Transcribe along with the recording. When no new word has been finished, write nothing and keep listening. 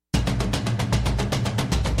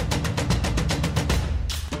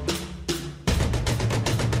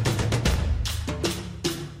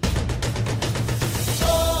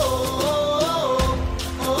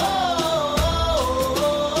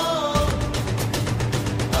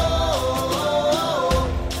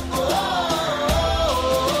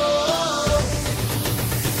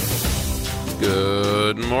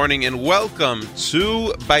morning, and welcome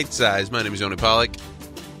to Bite Size. My name is Yoni Pollak,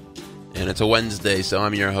 and it's a Wednesday, so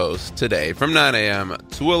I'm your host today from 9 a.m.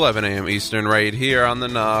 to 11 a.m. Eastern, right here on the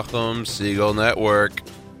Nachum Segal Network.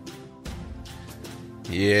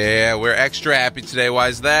 Yeah, we're extra happy today. Why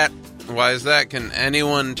is that? Can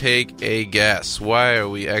anyone take a guess? Why are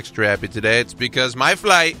we extra happy today? It's because my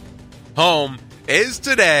flight home is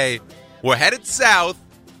today. We're headed south,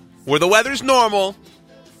 where the weather's normal,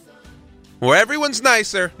 where everyone's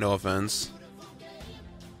nicer, no offense,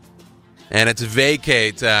 and it's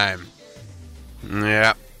vacay time.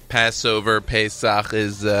 Yeah, Passover, Pesach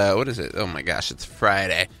is, what is it? Oh my gosh, it's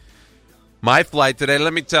Friday. My flight today,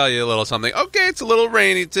 let me tell you a little something. Okay, it's a little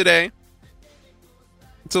rainy today.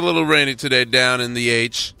 It's a little rainy today down in the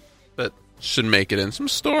H, but should make it in some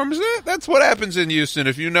storms. That's what happens in Houston.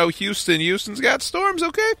 If you know Houston, Houston's got storms,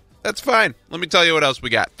 okay? That's fine. Let me tell you what else we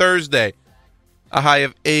got. Thursday, a high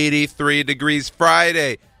of 83 degrees.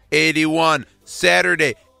 Friday, 81.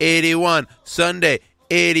 Saturday, 81. Sunday,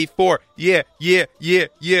 84. Yeah.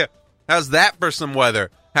 How's that for some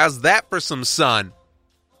weather? How's that for some sun?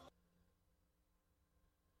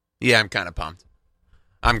 Yeah, I'm kind of pumped.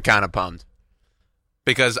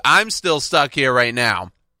 Because I'm still stuck here right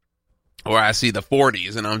now where I see the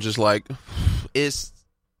 40s, and I'm just like, it's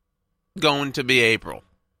going to be April.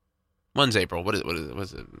 When's April? What is it?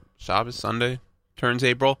 Was it Shabbos, Sunday? Turns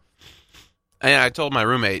April? And I told my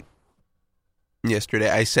roommate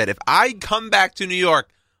yesterday, I said, if I come back to New York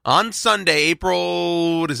on Sunday,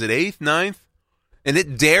 April, 8th, 9th, and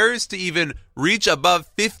it dares to even reach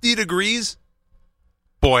above 50 degrees,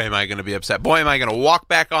 boy, am I going to be upset. Boy, am I going to walk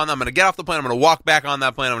back on. I'm going to get off the plane. I'm going to walk back on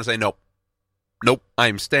that plane. I'm going to say, nope. I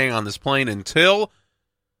am staying on this plane until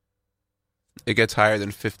it gets higher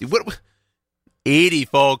than 50. What? 80,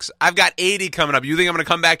 folks. I've got 80 coming up. You think I'm going to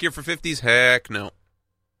come back here for 50s? Heck no.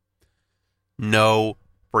 No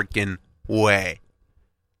freaking way.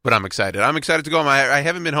 But I'm excited. I'm excited to go home. I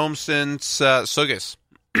haven't been home since Sukkot.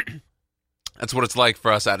 That's what it's like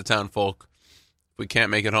for us out-of-town folk. If we can't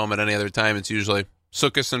make it home at any other time, it's usually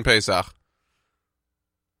Sukkot and Pesach.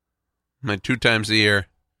 My 2 times a year,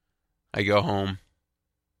 I go home.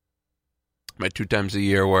 My 2 times a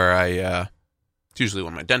year where it's usually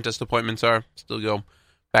when my dentist appointments are. Still go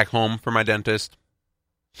back home for my dentist.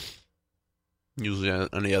 Usually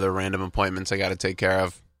any other random appointments I got to take care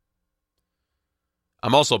of.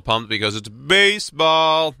 I'm also pumped because it's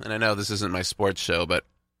baseball. And I know this isn't my sports show, but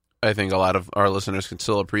I think a lot of our listeners can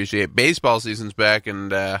still appreciate baseball season's back,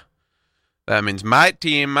 and that means my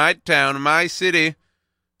team, my town, my city.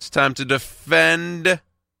 It's time to defend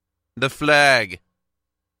the flag.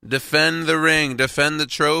 Defend the ring. Defend the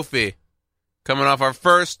trophy. Coming off our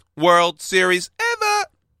first World Series ever.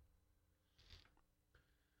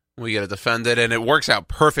 We got to defend it, and it works out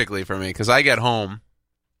perfectly for me because I get home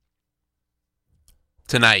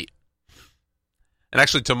tonight. And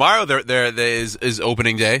actually, tomorrow there is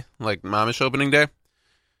opening day, like Mamish opening day.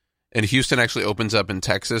 And Houston actually opens up in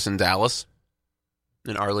Texas and Dallas.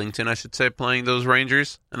 In Arlington, I should say, playing those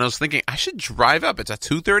Rangers. And I was thinking, I should drive up. It's a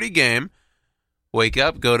 2:30 game. Wake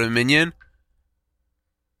up, go to Minion.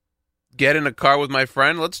 Get in a car with my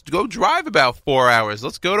friend. Let's go drive about 4 hours.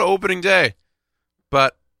 Let's go to opening day.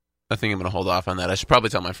 But I think I'm going to hold off on that. I should probably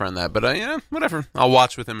tell my friend that. But whatever. I'll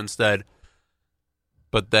watch with him instead.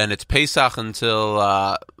 But then it's Pesach until,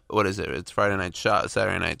 what is it? It's Friday night,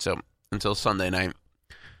 Saturday night. So until Sunday night.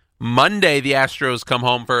 Monday, the Astros come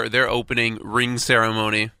home for their opening ring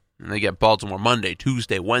ceremony, and they get Baltimore Monday,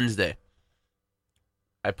 Tuesday, Wednesday.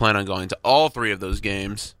 I plan on going to all 3 of those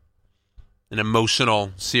games. An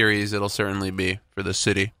emotional series it'll certainly be for the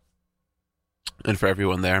city and for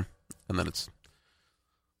everyone there. And then it's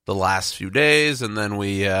the last few days, and then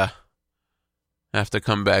we have to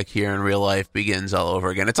come back here, and real life begins all over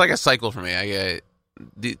again. It's like a cycle for me.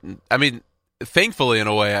 I mean, thankfully, in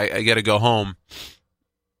a way, I get to go home.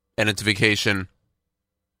 And it's vacation.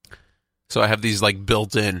 So I have these like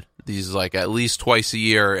built in, these like at least twice a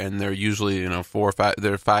year, and they're usually, 4 or 5,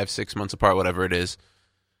 they're 5-6 months apart, whatever it is.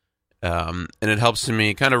 And it helps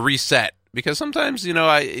me kind of reset because sometimes,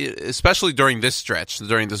 especially during this stretch,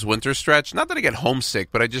 during this winter stretch, not that I get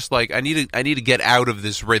homesick, but I just like, I need to get out of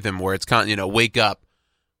this rhythm where it's wake up,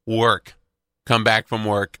 work, come back from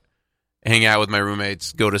work, hang out with my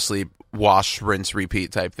roommates, go to sleep, wash, rinse,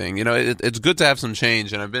 repeat type thing. It's good to have some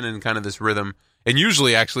change, and I've been in kind of this rhythm. And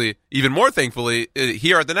usually, actually, even more thankfully,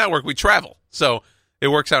 here at the network, we travel. So it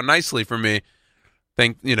works out nicely for me.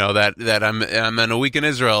 That I'm in a week in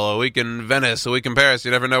Israel, a week in Venice, a week in Paris.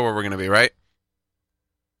 You never know where we're going to be, right?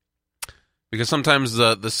 Because sometimes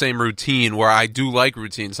the same routine, where I do like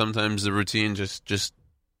routine, sometimes the routine just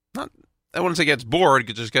not I wouldn't say gets bored,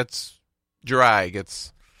 it just gets dry,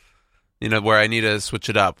 gets, where I need to switch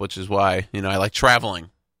it up, which is why, I like traveling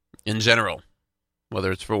in general,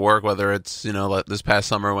 whether it's for work, whether it's, this past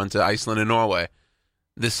summer I went to Iceland and Norway.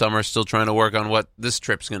 This summer, still trying to work on what this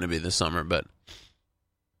trip's going to be this summer, but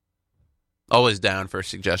always down for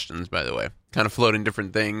suggestions, by the way. Kind of floating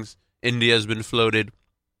different things. India's been floated.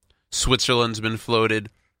 Switzerland's been floated.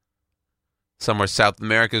 Somewhere South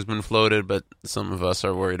America's been floated, but some of us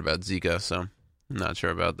are worried about Zika, so I'm not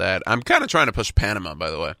sure about that. I'm kind of trying to push Panama,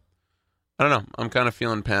 by the way. I don't know. I'm kind of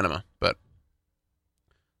feeling Panama, but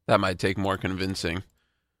that might take more convincing.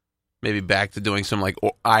 Maybe back to doing some like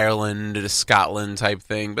Ireland to Scotland type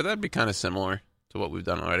thing, but that'd be kind of similar to what we've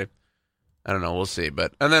done already. I don't know. We'll see.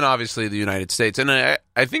 And then obviously the United States. And I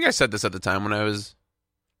think I said this at the time when I was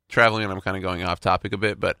traveling, and I'm kind of going off topic a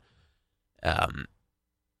bit, but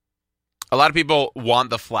a lot of people want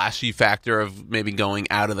the flashy factor of maybe going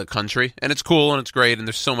out of the country, and it's cool and it's great, and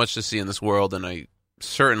there's so much to see in this world, and I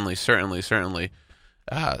certainly suggest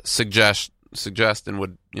and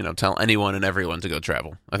would, tell anyone and everyone to go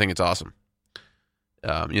travel. I think it's awesome.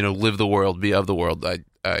 Live the world, be of the world. I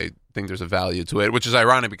think there's a value to it, which is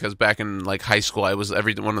ironic because back in like high school,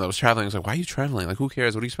 everyone that was traveling was like, why are you traveling? Like, who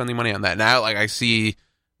cares? What are you spending money on that? Now, like, I see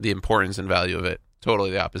the importance and value of it.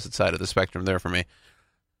 Totally the opposite side of the spectrum there for me.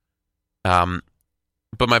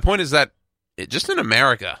 But my point is that just in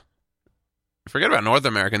America, forget about North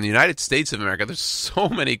America, in the United States of America, there's so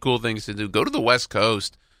many cool things to do. Go to the West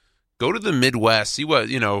Coast. Go to the Midwest. See what,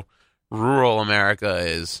 rural America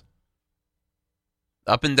is.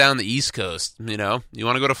 Up and down the East Coast, You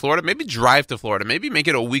want to go to Florida? Maybe drive to Florida. Maybe make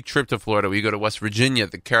it a week trip to Florida where you go to West Virginia,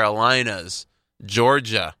 the Carolinas,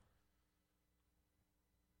 Georgia.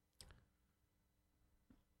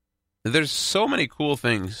 There's so many cool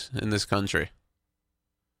things in this country.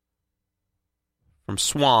 From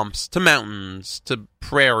swamps to mountains to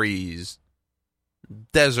prairies,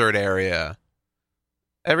 desert area.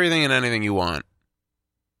 Everything and anything you want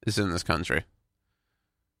is in this country.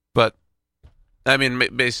 But, I mean,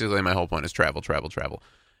 basically my whole point is travel.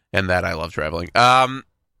 And that I love traveling.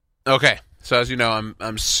 Okay, so as you know,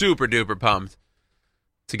 I'm super duper pumped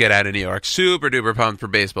to get out of New York. Super duper pumped for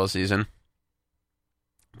baseball season.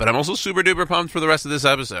 But I'm also super duper pumped for the rest of this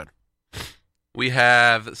episode. We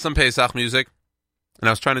have some Pesach music. And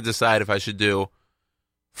I was trying to decide if I should do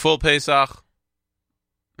full Pesach,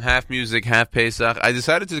 half music, half Pesach. I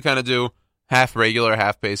decided to kind of do half regular,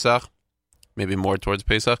 half Pesach. Maybe more towards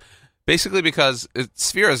Pesach. Basically because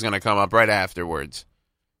Sphira is going to come up right afterwards.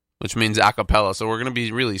 Which means a cappella. So we're going to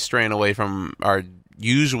be really straying away from our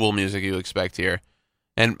usual music you expect here.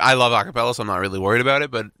 And I love a cappella, so I'm not really worried about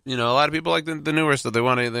it. But, a lot of people like the newer stuff. They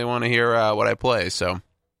want to hear what I play. So,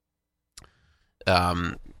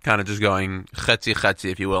 kind of just going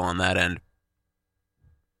chetzi, if you will, on that end.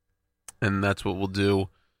 And that's what we'll do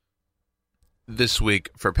this week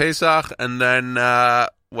for Pesach. And then,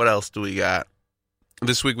 what else do we got?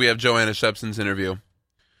 This week we have Joanna Shebson's interview.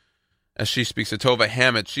 As she speaks to Tova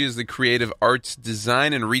Hametz. She is the creative arts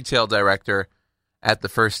design and retail director at the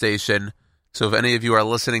First Station. So if any of you are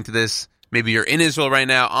listening to this, maybe you're in Israel right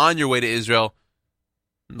now, on your way to Israel,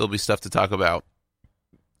 there'll be stuff to talk about,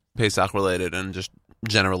 Pesach related and just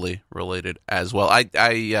generally related as well.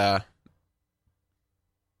 I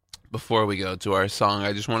before we go to our song,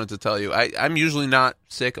 I just wanted to tell you, I'm usually not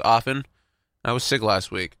sick often. I was sick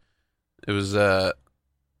last week. It was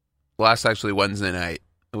last actually Wednesday night,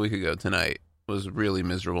 a week ago tonight. It was a really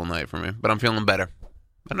miserable night for me, but I'm feeling better. I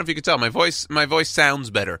don't know if you can tell, my voice sounds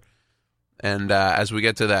better. And as we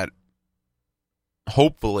get to that,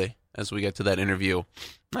 hopefully, as we get to that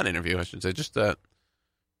not interview, I should say, just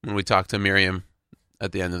when we talk to Miriam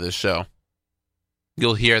at the end of this show,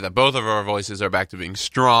 you'll hear that both of our voices are back to being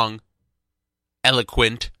strong,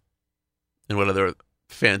 eloquent, and what other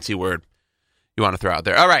fancy word you want to throw out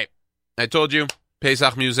there. All right, I told you,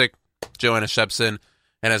 Pesach music, Joanna Shebson,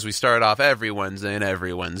 and as we start off every Wednesday and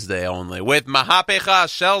every Wednesday only with Mahapecha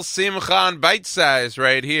Shel Simcha and Bite Size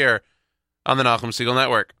right here on the Nachum Segal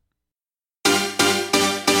Network.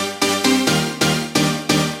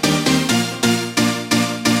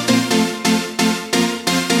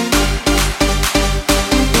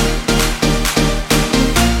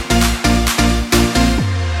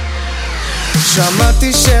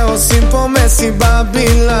 שמעתי שעושים פה מסיבה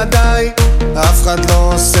בלעדיי, אף אחד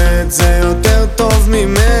לא עושה את זה יותר טוב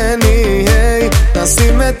ממני. היי,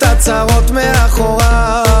 נשים את הצרות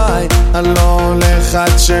מאחוריי, אני לא הולך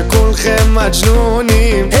עד שכולכם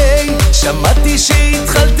מג'נונים. היי, שמעתי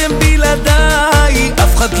שהתחלתם בלעדיי,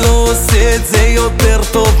 אף אחד לא עושה את זה יותר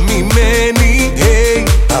טוב ממני. היי,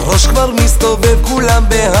 הראש כבר מסתובב כולם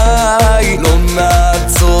בהיי,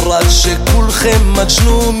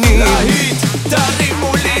 מג'נונים. להיט,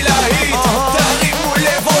 תרימו לי להיט, תרימו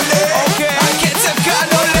לב עולה, הקצב כאן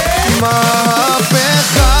עולה.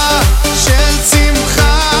 מהפכה של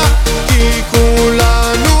שמחה, כי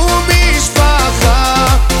כולנו משפחה,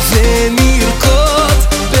 ונרקוד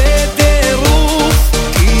בטירוף,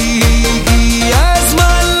 כי הגיע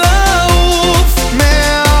הזמן לעוף.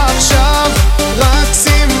 מעכשיו רק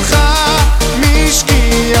שמחה,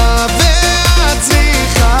 משקיעה ועד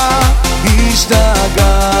צריכה.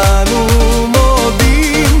 השתגענו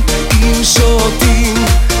מודים, אם שותים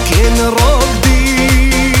כן רוקדים.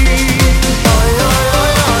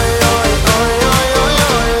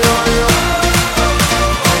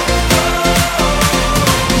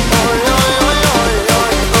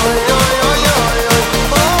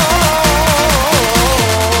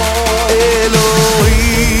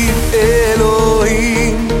 אלוהים,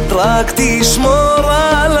 אלוהים, רק תשמור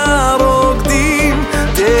על הרוקדים,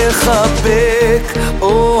 תחבק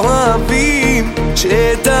אוהבים,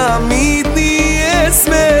 שתמיד נהיה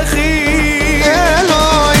שמחים.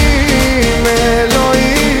 אלוהים,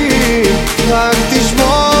 אלוהים, רק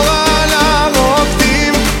תשמור על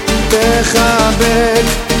הרוקדים, תחבק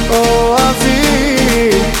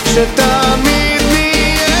אוהבים, שתמיד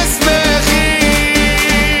נהיה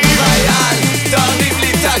שמחים. חייל, תרים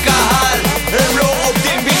לי את הקהל, הם לא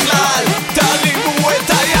רוקדים בכלל, תרימו את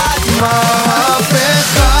היד.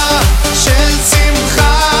 מהפכה של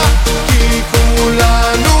שמחה, כי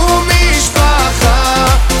כולנו משפחה,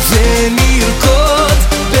 ונרקוד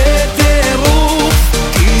בטירוף,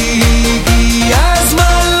 כי הגיע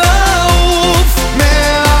הזמן לעוף.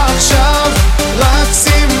 מעכשיו רק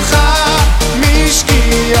שמחה,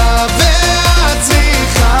 משקיעה ועד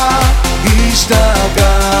צריכה.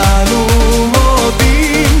 השתגענו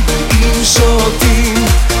מודים, אם שותים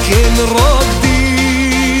כן רוקדים.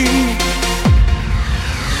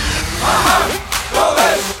 העם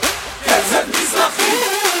דורש קצב מזרחי,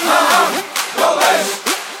 העם דורש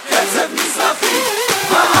קצב מזרחי,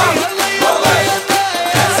 העם דורש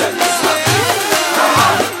קצב מזרחי,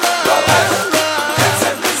 העם דורש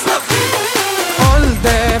קצב מזרחי. All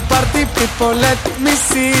the party people, let me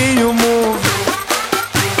see you move.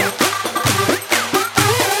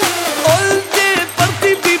 All the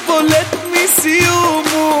party people, let me see you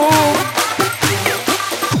move.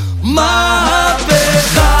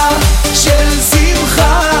 מהפכה של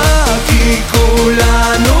שמחה, כי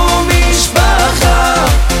כולנו משפחה,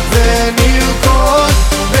 ונרקוד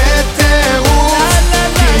בטירוף,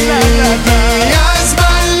 כי הגיע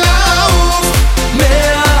הזמן לעוף.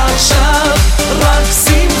 מעכשיו רק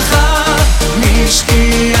שמחה,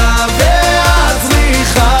 משקיעה ועד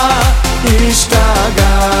צריכה.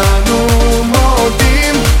 השתגענו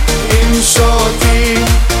מודים, אם שותים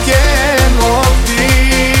כן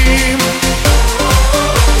רוקדים.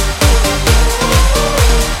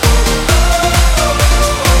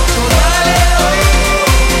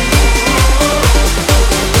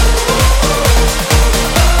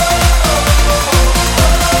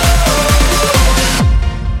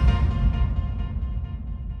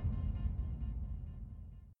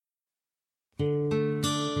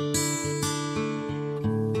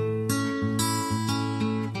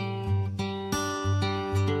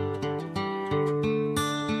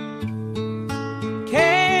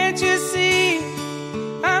 Can't you see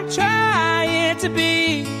I'm trying to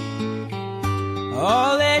be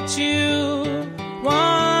all that you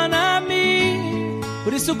wanna be?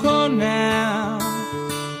 But it's so cold now,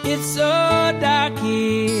 it's so dark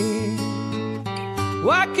here.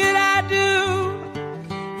 What could I do?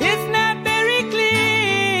 It's not very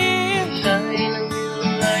clear. Shine a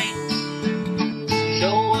little light,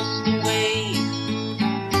 show us the way,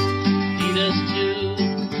 lead us to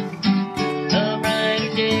a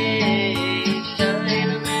brighter day. Shine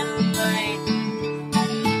a little light,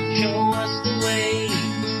 show us the way,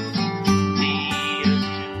 lead us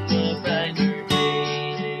to a brighter day.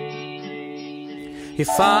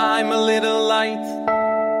 If I'm a little light,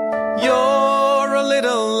 you're a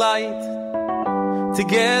little light,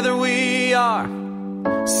 together we are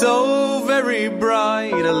so very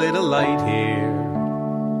bright. A little light here,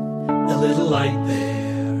 a little light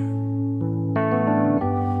there.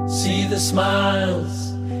 See the smiles,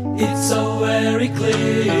 it's so very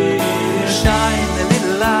clear. shine a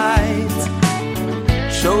little light,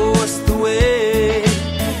 show us the way,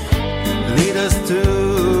 lead us to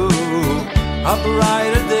a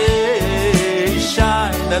brighter day.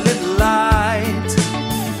 Shine a little light,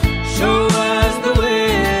 show us the way,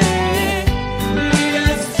 lead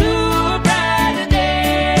us to a brighter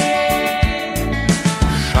day.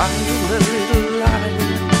 Shine a little light,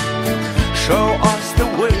 show us the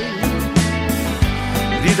way,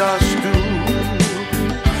 lead us to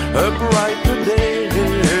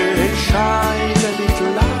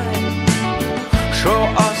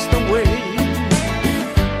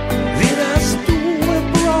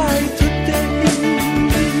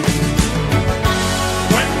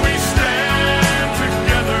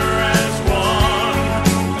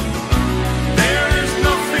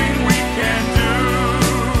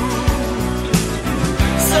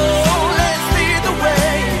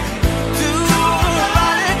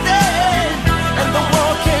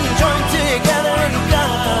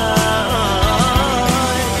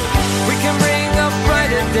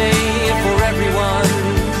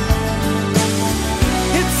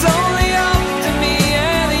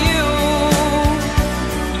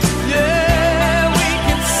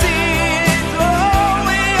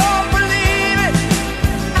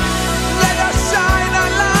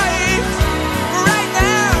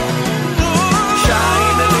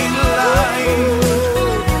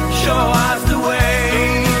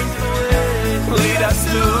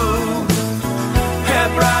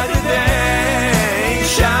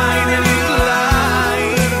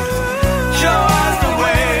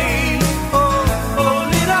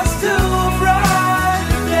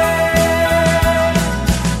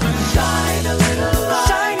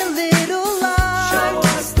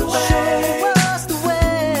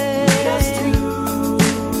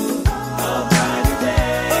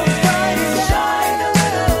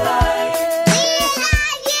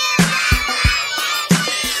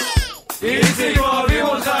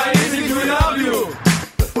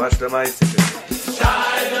der Meizige.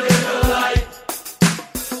 Shine a little light,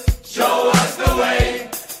 show us the way,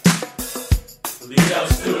 lead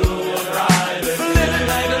us to a brighter day.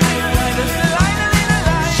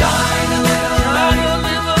 Shine a little light,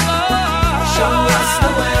 show us the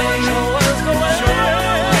way,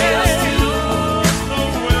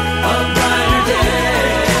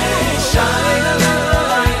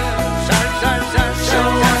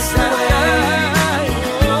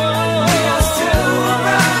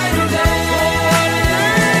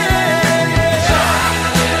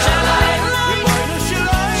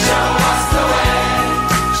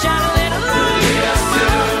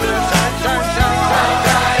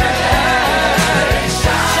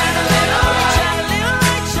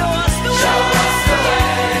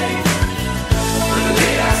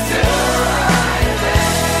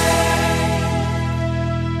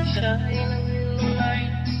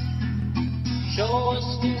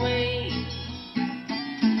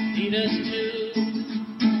 lead us to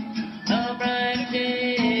a brighter day.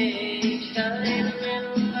 Shine a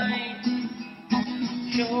little light,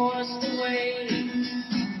 show us the way,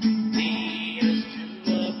 lead us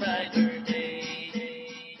to a brighter day.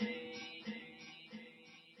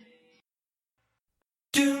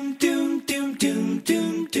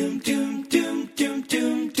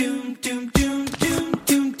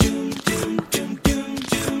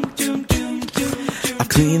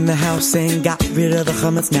 Cleaned the house and got rid of the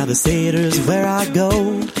chametz. Now the seder's where I go.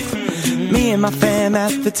 Me and my fam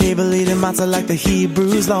at the table eating matzah like the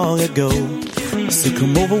Hebrews long ago. So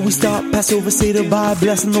come over, we start Passover Seder by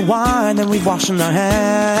blessing the wine, and we washing our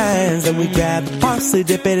hands. Then we grab the parsley,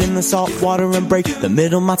 dip it in the salt water, and break the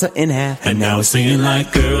middle matzah in half. And now we're singing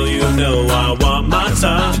like, girl, you know I want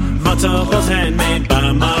matzah. Matzah was handmade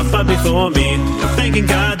by my father before me. Thanking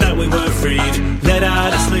God that we were freed, let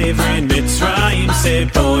out of slavery in Mitzrayim. Say,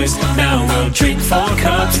 boys, now we'll drink 4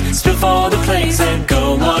 cups, spill for the plates, and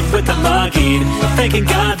go on with the magid. Thanking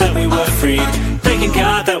God that we were freed, thanking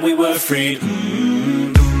God that we were freed.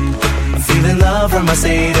 I'm feeling love from my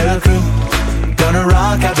Seder crew. Gonna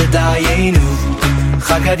rock out the Dayenu,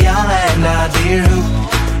 Chagadia and Nadiru.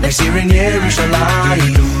 Next year in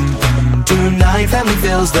Yerushalayim. Tonight family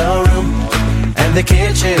fills the room, and the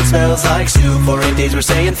kitchen smells like soup. For 8 days we're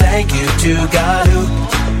saying thank you to God who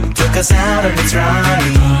took us out of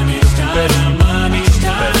Mitzrayim.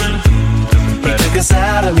 He took us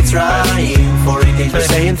out of Mitzrayim. For 8 days we're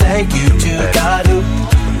saying thank you to God who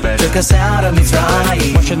took us out of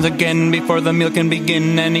Mitzrayim. Questions again before the meal can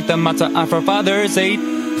begin, and eat the matzah our forefathers ate.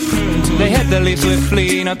 They had to leave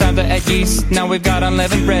swiftly, no time to add yeast. Now we've got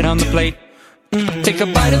unleavened bread on the plate. Take a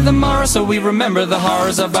bite of the maror so we remember the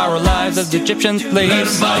horrors of our lives as Egyptian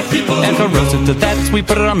slaves. And for roasted to that we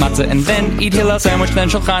put it on matzah, and then eat Hillel sandwich, then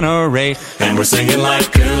Shulchan Aruch. And we're singing like,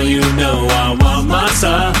 girl, you know I want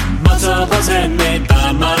matzah. Matzah was handmade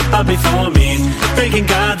by my papa before me. Thanking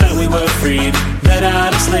God that we were freed, let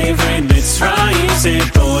out of slavery in Mitzrayim. Say,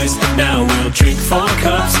 boys, now we'll drink 4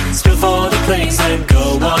 cups, spill for the plates, and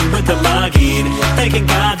go on with the magid. Thanking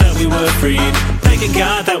God that we were freed, thanking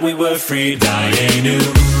God that we were freed.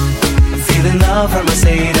 Feeling love from a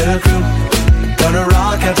Seder crew. Gonna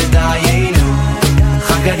rock out the Dayenu,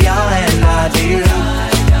 Chagadia and Nadiru.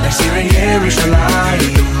 Next year in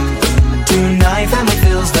Yerushalayim. Tonight family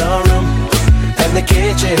fills the room, and the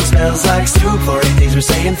kitchen smells like soup. For 8 days we're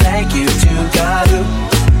saying thank you to God who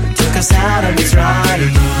took us out of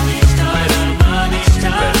Mitzrayim.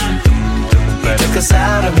 He took us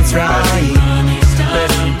out of Mitzrayim.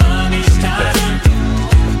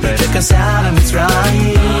 Took us out of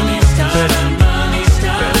Mitzrayim.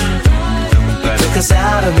 Took us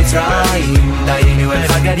out of Mitzrayim. Dayenu and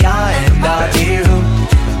Chagadia and Nadiru.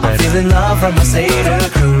 I'm feeling love from the Seder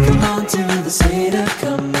crew. Come on to the Seder,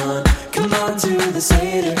 come on. Come on to the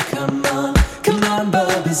Seder, come on. Come on,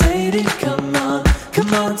 Bubby Seder, come on.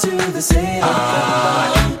 Come on to the Seder, come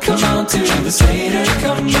on. Come on to the Seder,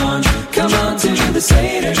 come on. Come on to the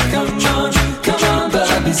Seder, come on. Come on,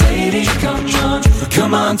 Bubby Seder, come on.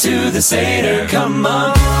 Come on to the Seder, come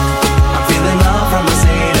on. I'm feeling love from the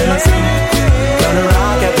Seder crew. Gonna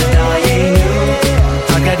rock at the Dayenu,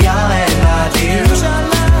 Hagadia and Nadiru.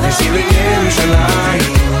 Next year in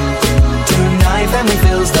Yerushalayim. Tonight family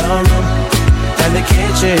fills the room, and the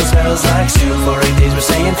kitchen smells like soup. For 8 days we're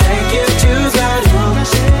saying thank you to God who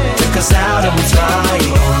took us out of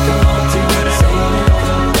Mitzrayim.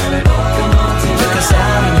 Took us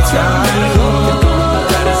out of Mitzrayim.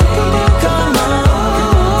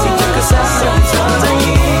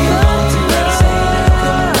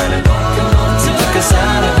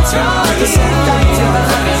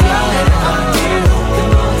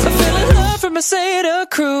 Seder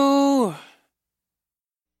crew.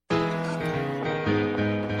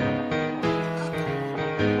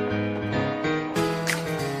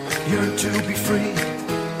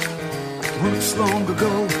 roots long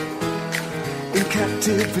ago in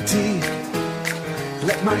captivity.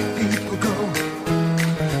 Let my people go.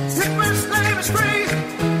 His first name is free,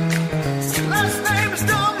 last name is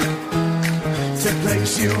dumb. 10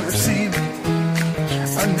 plagues you have seen,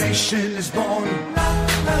 a nation is born.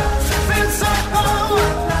 It's our power,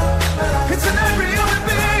 it's in every human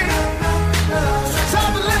being.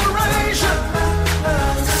 Time of liberation,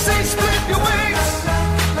 say split your wings.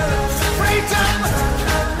 Freedom,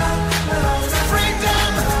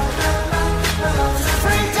 freedom,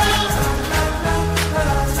 freedom,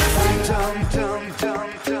 freedom.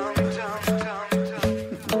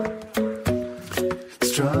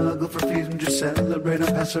 Struggle for freedom to celebrate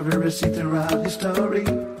our perseverance throughout history.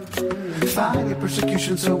 Fighting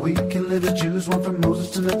persecution so we can live as Jews. One from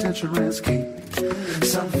Moses to Natasha Ransky.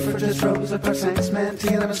 Suffragists rose up our saints, man,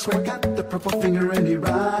 Tiananmen Square got the purple finger in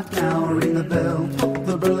Iraq. Now ring the bell, pull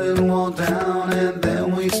the Berlin Wall down, and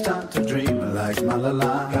then we start to dream like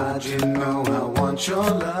Malala. God, you know I want your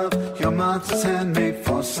love. Your monster's handmade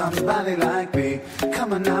for somebody like me.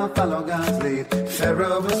 Come on now, follow God's lead.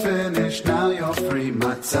 Pharaoh was finished, now you're free.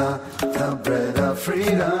 Matzah, the bread of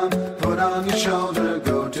freedom. Put on your shoulder,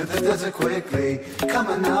 go to the desert quickly. Come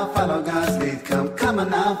on now, follow God's lead. Come on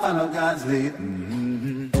now, follow God's lead.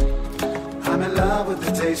 I'm in love with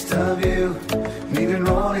the taste of you. Needing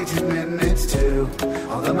roll 18 minutes too.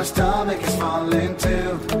 Although my stomach is falling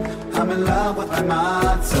too. I'm in love with my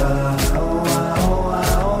matzah. Oh, oh,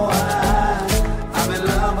 oh, I'm in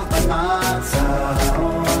love with my matzah.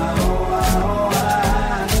 Oh, oh, oh,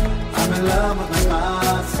 I'm in love with my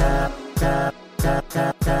matzah.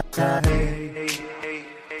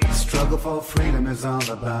 Struggle for freedom is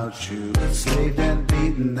all about you. Enslaved and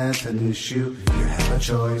beaten, that's an issue. You have a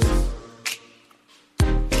choice.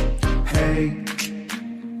 Hey,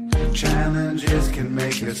 challenges can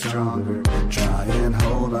make you stronger. Try and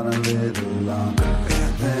hold on a little longer.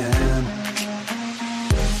 And then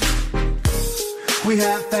we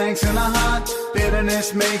have thanks in our heart.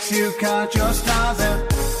 Bitterness makes you count your stars. And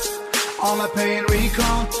all the pain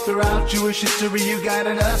recall throughout Jewish history, you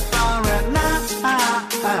guided us far. And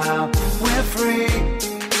now we're free.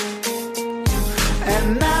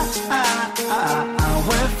 And now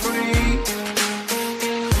we're free.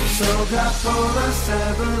 So God pull us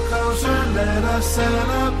ever closer, let us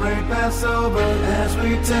celebrate Passover as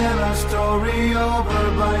we tell our story over.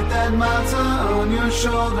 Bite that matzah on your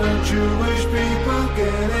shoulder. Jewish people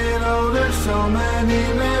getting older, so many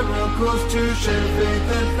miracles to share.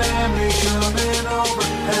 Faith and family coming over.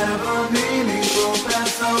 Have a meaningful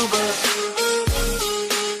Passover.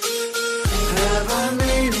 Have a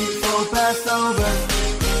meaningful Passover.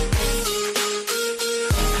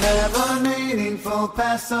 Have a meaningful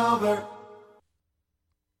Passover.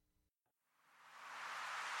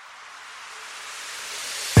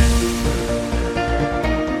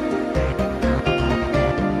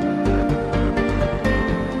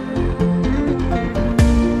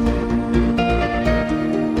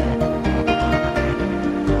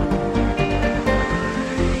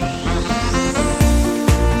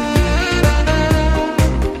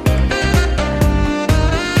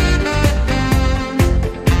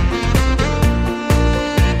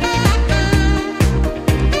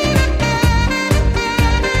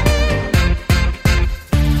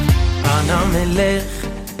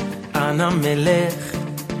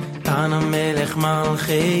 Ana melech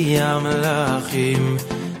malchei hamelachim.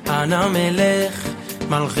 Ana melech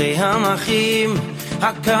malchei hamachim.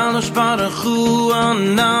 HaKadosh Baruch Hu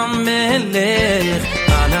Ana melech.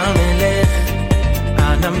 Ana melech,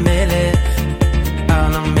 Ana melech,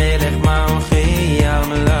 Ana melech malchei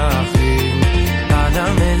hamelachim. Ana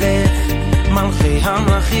melech malchei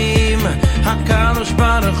hamachim. HaKadosh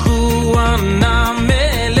Baruch Hu Ana melech.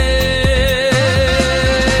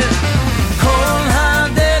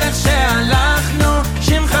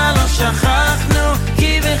 שכחנו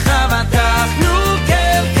כי בך בטחנו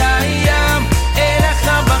כל קיים אליך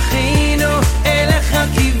בכינו אליך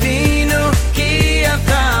קיווינו כי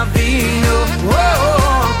אתה בינו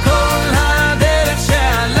כל הדרך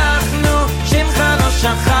שהלכנו שמך לא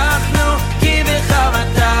שכחנו כי בך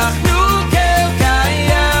בטחנו כל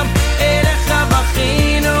קיים אליך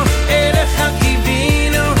בכינו אליך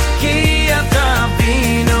קיווינו כי אתה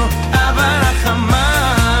בינו אבל החמה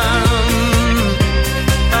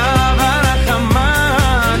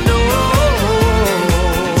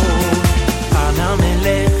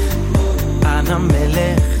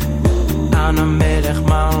Ana melech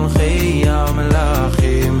malchei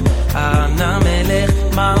hamelachim. Ana melech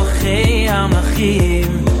malchei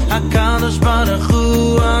hamachim. HaKadosh Baruch Hu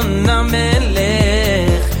Ana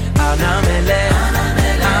melech. Ana melech,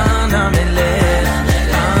 Ana melech,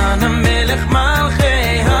 Ana melech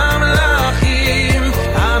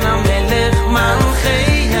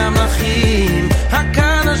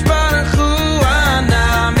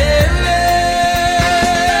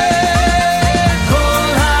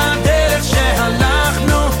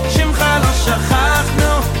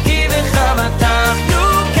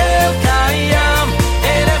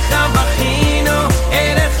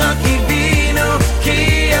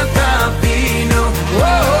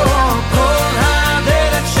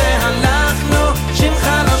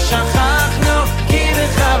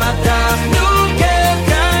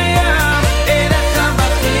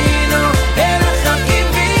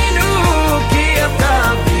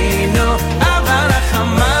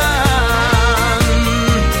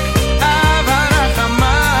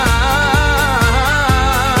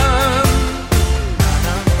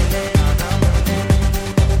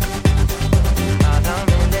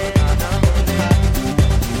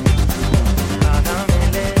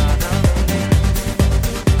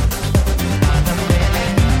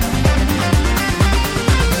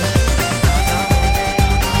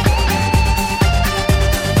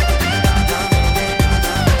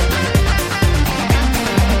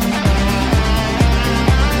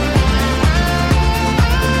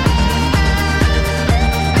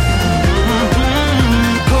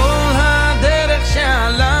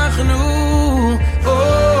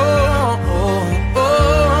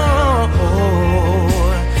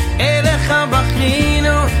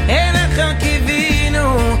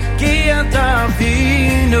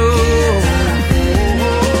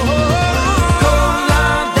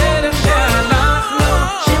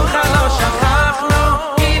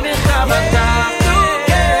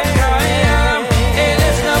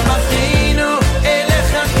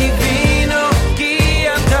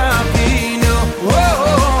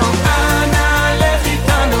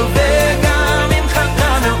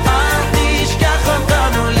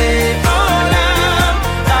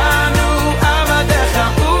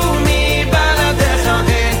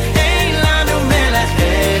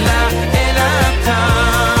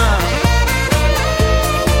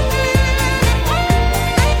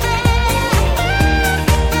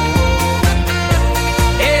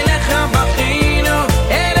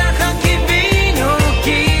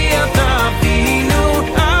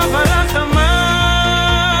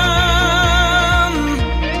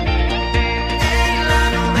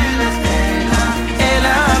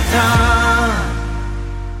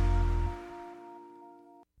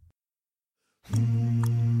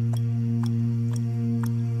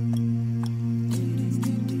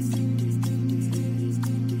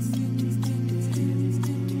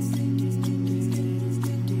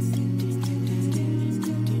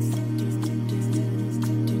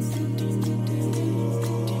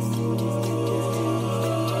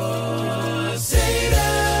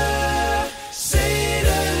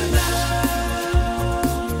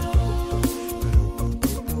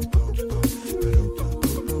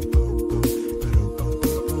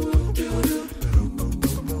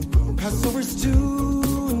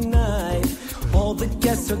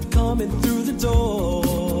are coming through the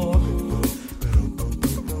door.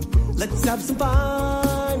 Let's have some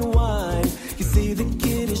fine wine. You see the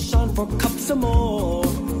kid is shine for cups or more.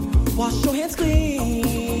 Wash your hands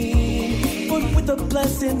clean, but with a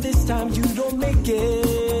blessing this time you don't make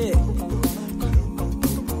it.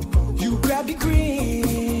 You grab your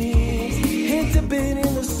greens and dip it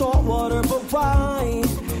in the salt water, but why?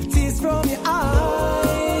 Tears from your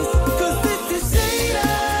eyes, 'cause this is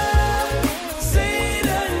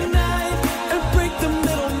Seder night, and break the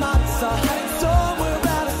middle matzah so we're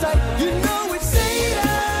out of sight. You know it's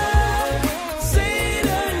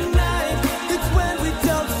Seder night. It's when we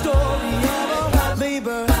tell the story of our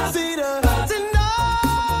labor Seder tonight.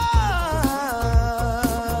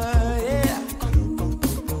 Yeah.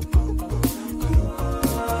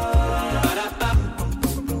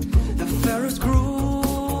 The Pharaoh's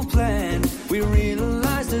cruel plan. We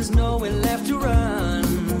realize there's nowhere left to run.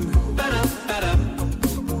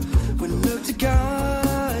 We look to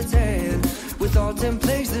God's hand. With all 10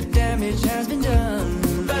 plagues, the damage has been done.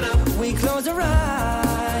 We close our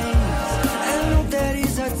eyes and hope that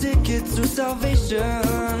is our ticket to salvation.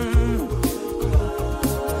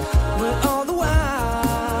 But all the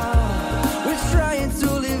while, we're trying to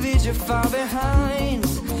leave Egypt far behind.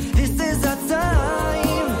 This is our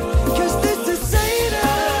time, 'cause this is Seder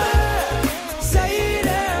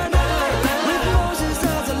night, with Moses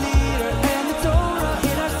as a leader and the Torah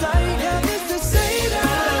in our sight. Yeah, this is Seder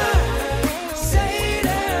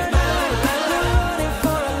night. We're running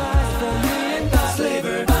for our lives from me and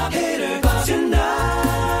slaver hater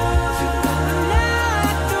tonight.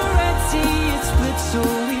 Like the Red Sea, it split, so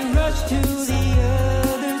we rush to the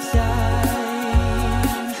other side.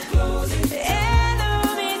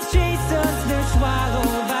 Enemies chase us, they're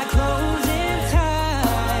swallowed by closing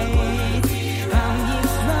tight. I'm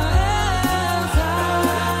Yisrael's eye.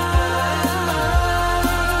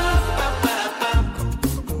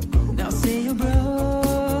 Now say your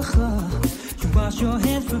bracha. You wash your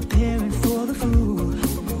hands, preparing for the food.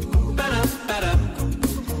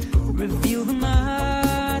 Reveal the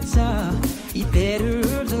matzah. Eat better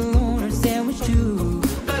herbs alone or sandwich too.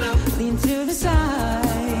 Lean to the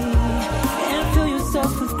side and fill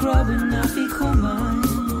yourself with grub and afikoman.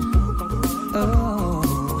 Oh,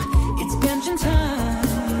 it's pension time.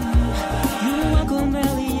 You welcome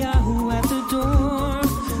Eliyahu at the door.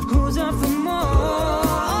 Who's up for more?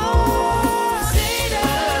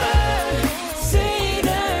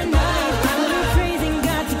 Seder night. We're praising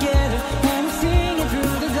God together and we're singing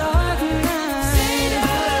through the dark night.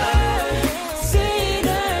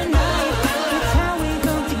 Seder night. It's how we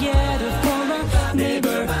come together for our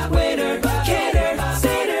neighbor, waiter, cater,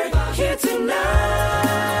 Seder here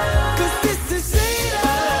tonight. 'Cause this is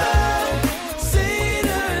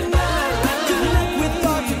Seder night. Connect with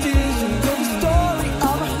our traditions of the story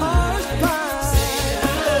of our heart's past.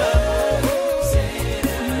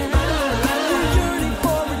 We're yearning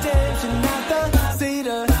for redemption at the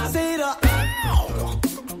Seder.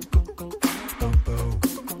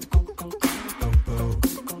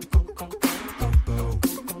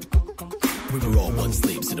 We were all once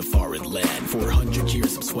slaves in a foreign land. 400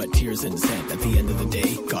 years of sweat, tears, and sand. At the end of the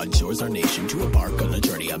day, God shores our nation to embark on a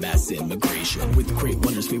journey of mass immigration. With great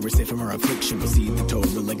wonders, we were saved from our affliction. We'll see the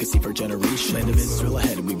Torah legacy for generations. Land of Israel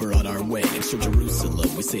ahead, we were on our way. Next to Jerusalem,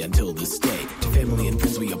 we say until this day. To family and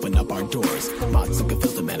friends, we open up our doors. Matzah,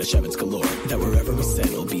 gefilte manna, Shabbat's galore. That wherever we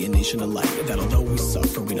settle, be a nation alike. That although we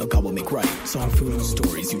suffer, we know God will make right. Song, food, and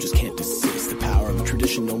stories, you just can't desist. The power of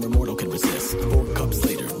tradition, no more mortal can resist. 4 cups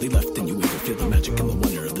later, they left and you eager. Feel the magic and the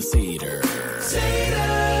wonder of the Seder.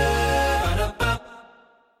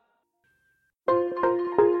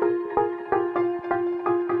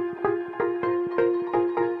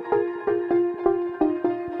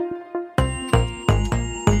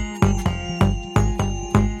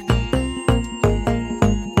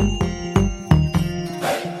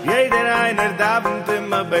 Jeder einer davent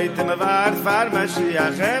immer beten, war fahr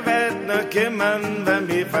Mashiach, wird noch kommen, wenn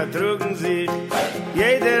wir vertrugen sich.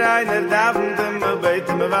 Jeder einer davent immer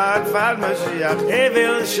beten, war fahr Mashiach,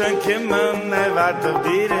 will schon kommen, wart auf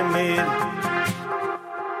dir und mir.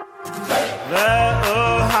 Ve'o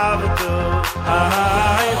havtu,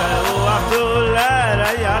 ahai, ve'o havtu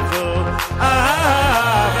l'rayachu,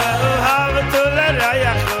 ahai, ve'o havtu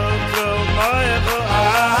l'rayachu, k'rom mo'echu,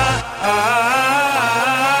 ahai.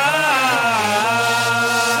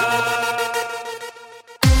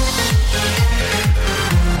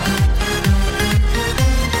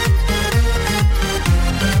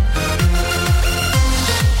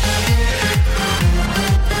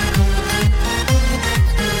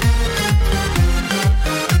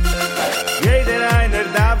 Jeder einer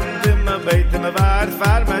davent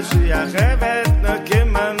Mashiach wird noch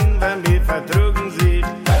kommen, wenn wir vertrugen sich.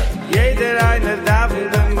 Jeder einer darf in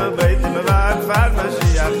dem Beit, mir wart vor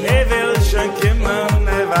Mashiach. Will schon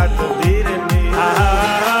kommen, wart auf dir in mir.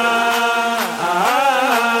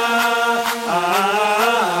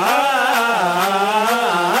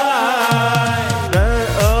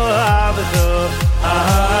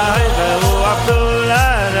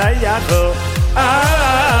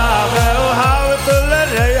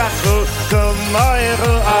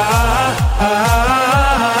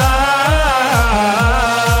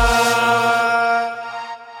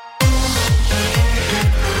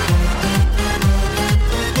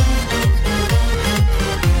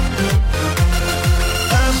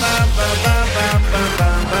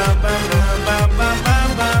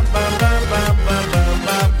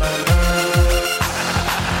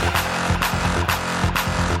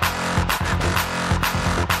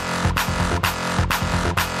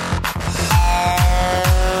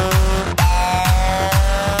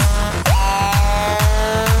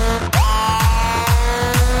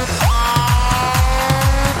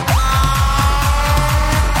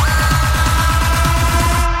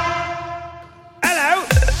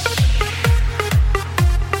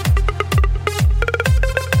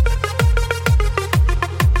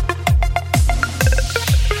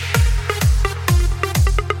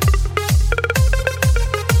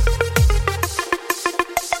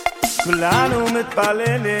 כולנו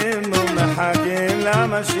מתפללים ומחכים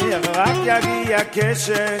למשיח רק יגיע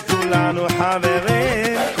כשכולנו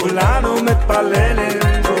חברים כולנו מתפללים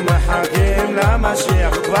ומחכים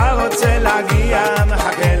למשיח כבר רוצה להגיע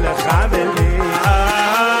מחכה לך ולי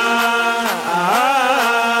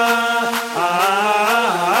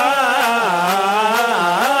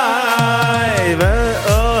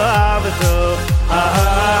ואוהבתו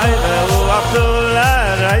ואוהבתו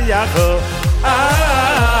לרייכו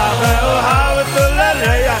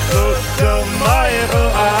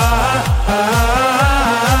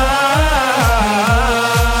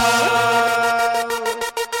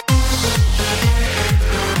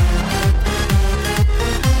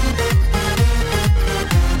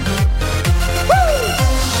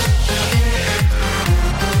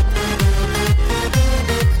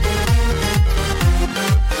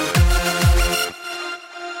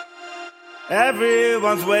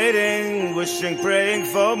Everyone's waiting, wishing, praying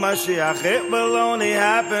for Mashiach. It will only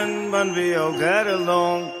happen when we all get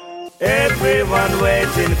along. Everyone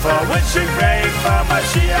waiting for, wishing, praying for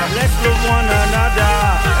Mashiach. Let's love one another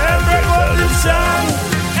and break out in song.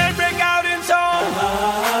 And break out in song.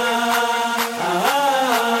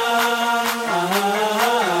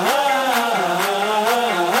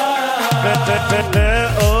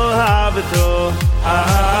 Oh, habito.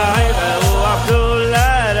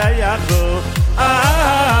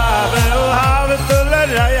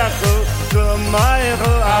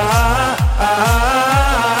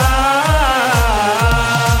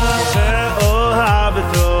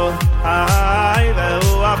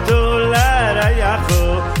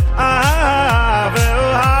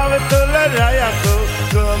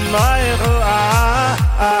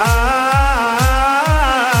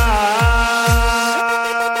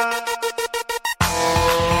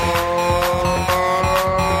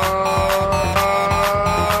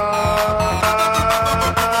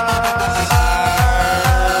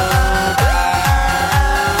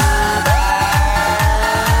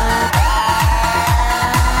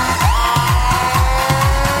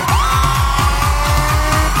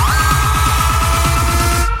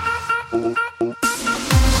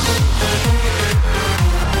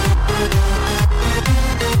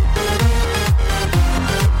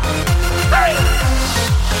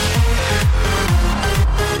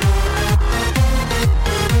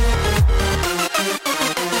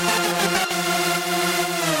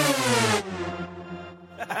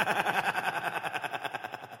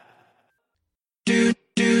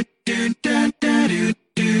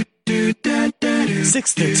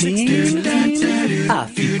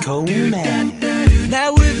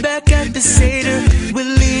 Now we're back at the Seder.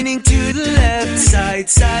 We're leaning to the left side,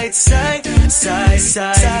 side, side, side,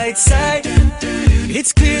 side, side.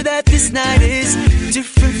 It's clear that this night is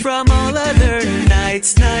different from all other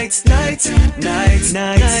nights, nights, nights, nights,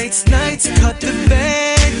 nights, nights. Cut the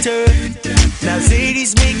banter. Now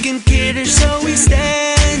Zadie's making kiddish, so we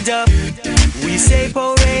stand up. We say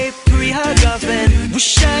Porei, Pri-Hagav, and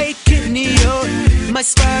Wushai Kitniyot. My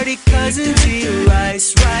Sparty cousin to you,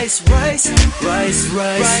 rice, rice, rice, rice, rice,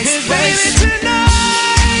 rice. And baby,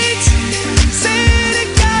 tonight, say they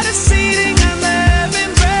got us eating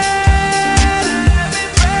unleavened bread.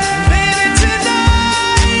 Baby,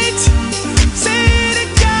 tonight, say they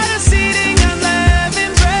got us eating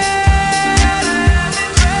unleavened bread.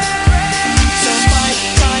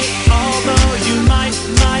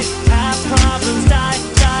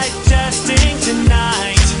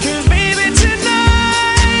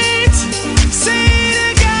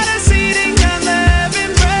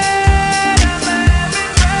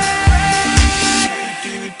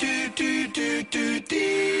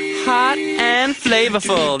 and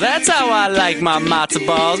flavorful. That's how I like my matzo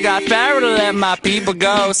balls. Got Pharaoh to let my people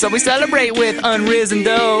go, so we celebrate with unrisen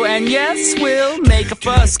dough. And yes, we'll make a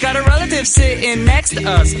fuss. Got a relative sitting next to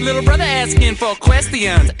us, little brother asking for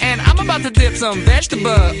questions, and I'm about to dip some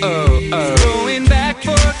vegetables. Going back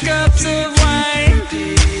 4 cups of wine,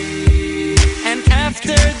 and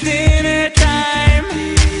after dinner time,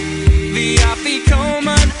 the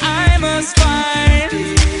afikoman I must find.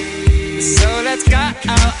 So let's go,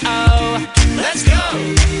 let's go.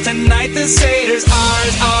 Tonight the Seder's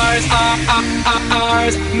ours.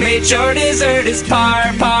 Make sure dessert is par.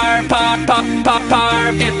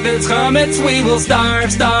 If it's chametz, we will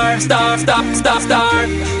starve.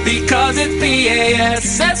 Because it's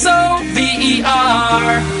P-A-S-S-O-V-E-R.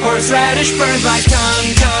 Horseradish burns my tongue.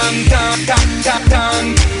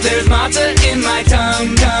 There's matzah in my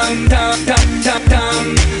tongue.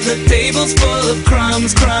 The table's full of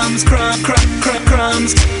crumbs.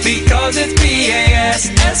 Because it's P-A-S-S-O-V-E-R.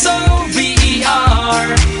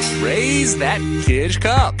 Raise that kid's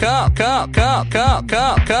cup.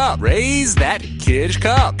 Raise that kid's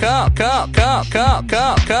cup.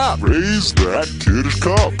 Raise that kid's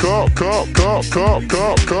cup.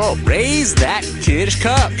 Raise that kid's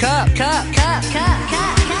cup.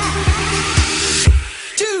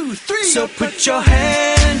 2, 3. So put your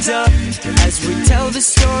hands up as we tell the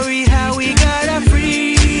story how we got our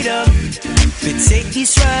freedom. B'tzei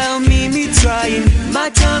Israel, me trying. My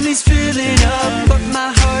tummy's filling up, but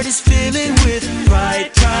my heart is filling with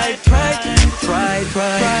pride. 'Cause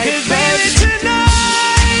baby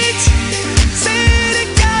tonight, Satan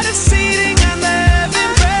got us seating on the heaven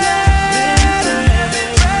bread.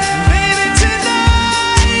 Baby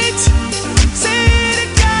tonight, Satan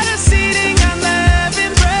got us seating on the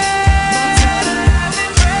heaven bread.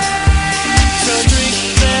 So drink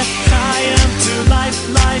the Chaim to life.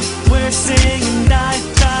 We're singing die,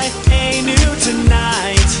 ain't new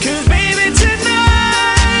tonight. 'Cause baby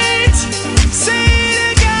tonight,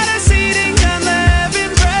 Satan got us eating on the heaven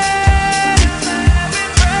bread.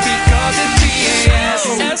 Because it's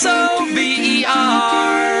P-A-S-S-O-V-E-R.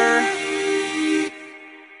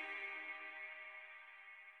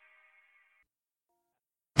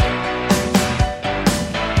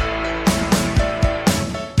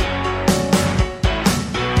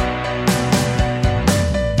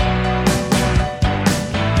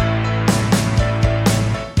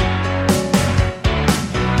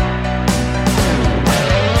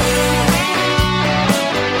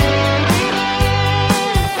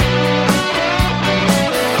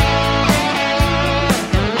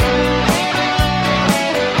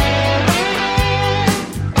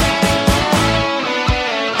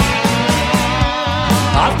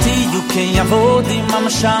 Avodim am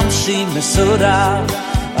shamshim mesurav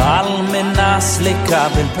al menas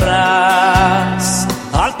lekabel pras.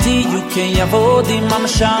 Al tiyu ken avodim am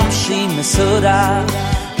shamshim mesurav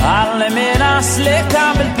al menas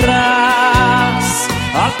lekabel pras.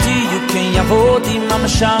 Al tiyu ken avodim am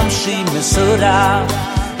shamshim mesurav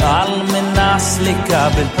al menas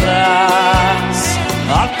lekabel pras.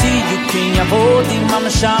 Al tiyu ken avodim am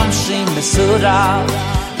shamshim mesurav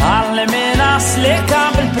al menas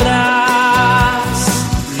lekabel pras.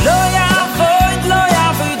 Lo yavoid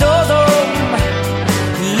dodom,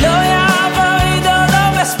 lo yavoid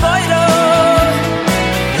dodom espoiro.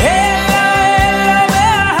 Elo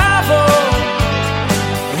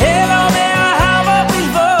me'ahavo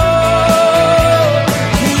bilvo.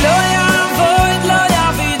 Lo yavoid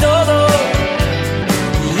dodom,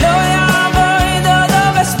 lo yavoid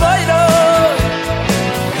dodom espoiro.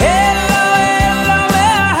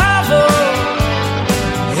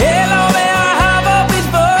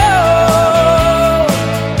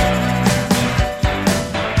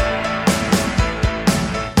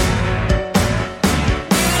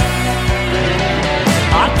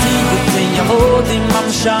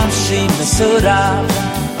 Shamshim mesurav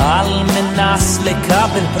al menas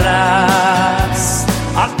lekabel pras.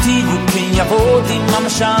 Al tiyu ken yavodim am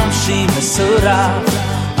shamshim mesurav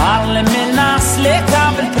al menas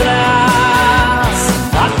lekabel pras.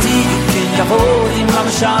 Al tiyu ken yavodim am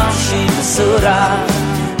shamshim mesurav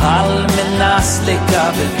al menas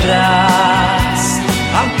lekabel pras.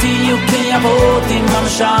 Al tiyu ken yavodim am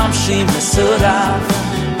shamshim mesurav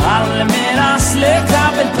al menas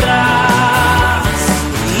lekabel pras.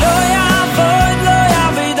 Lo yavoid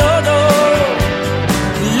dodom,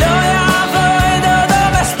 lo yavoid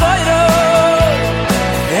dodom espoiro.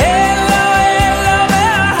 Elo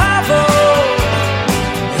me'ahavo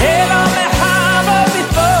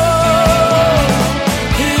bilvo.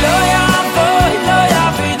 Lo yavoid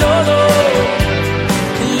dodom,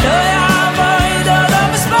 lo yavoid dodom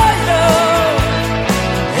espoiro.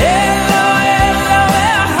 Elo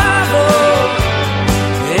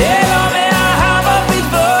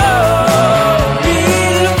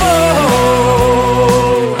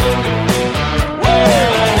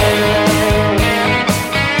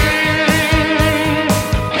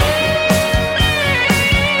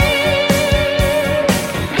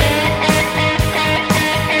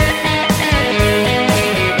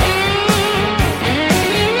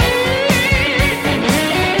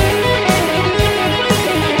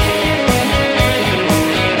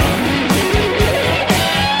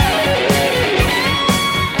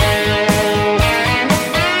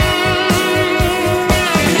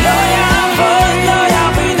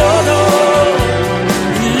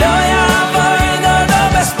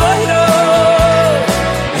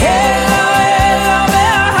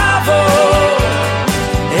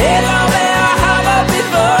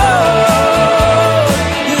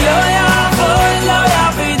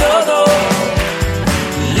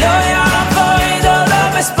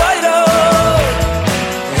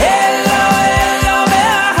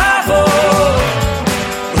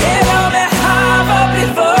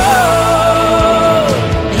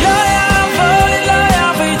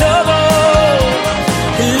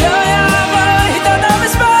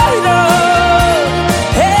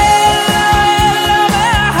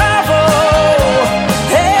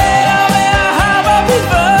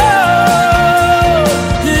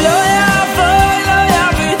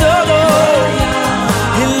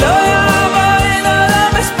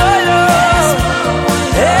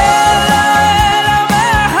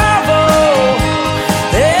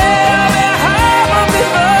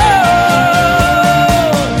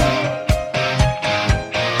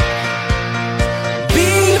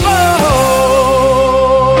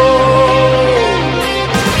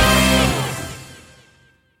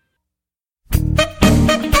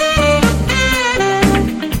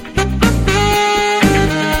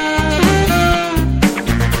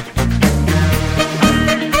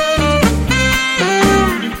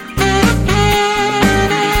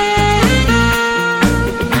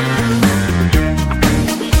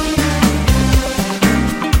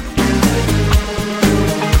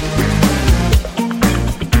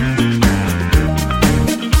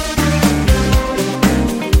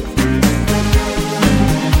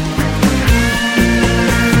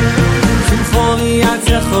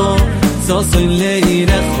soy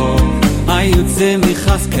leirecho ayutze mi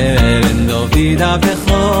chasker en David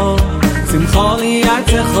abecho simcholi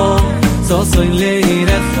atzecho soy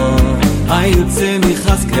leirecho ayutze mi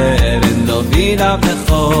chasker en David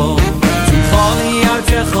abecho simcholi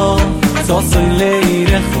atzecho soy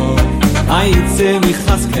leirecho ayutze mi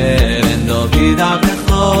chasker en David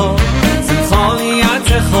abecho simcholi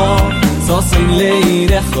atzecho soy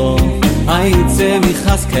leirecho ayutze mi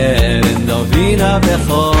chasker en David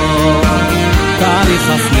abecho Kali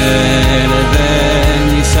chasker ben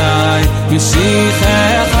Yishai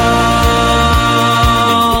Yishichecho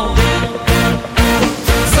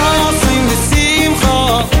soy nesimcho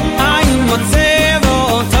ayin motzevo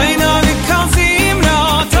toina vikasim lo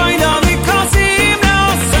toina vikasim lo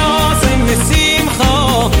soy nesimcho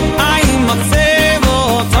ayin motzevo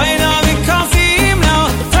toina vikasim lo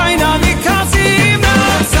toina vikasim lo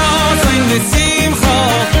soy nesimcho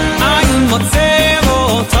ayin motzevo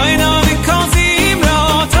toina vikasim lo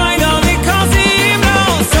toina vikasim lo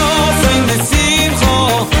soy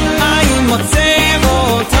nesimcho ayin motzevo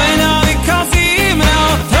toina vikasim lo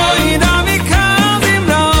toina vikasim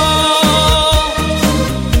lo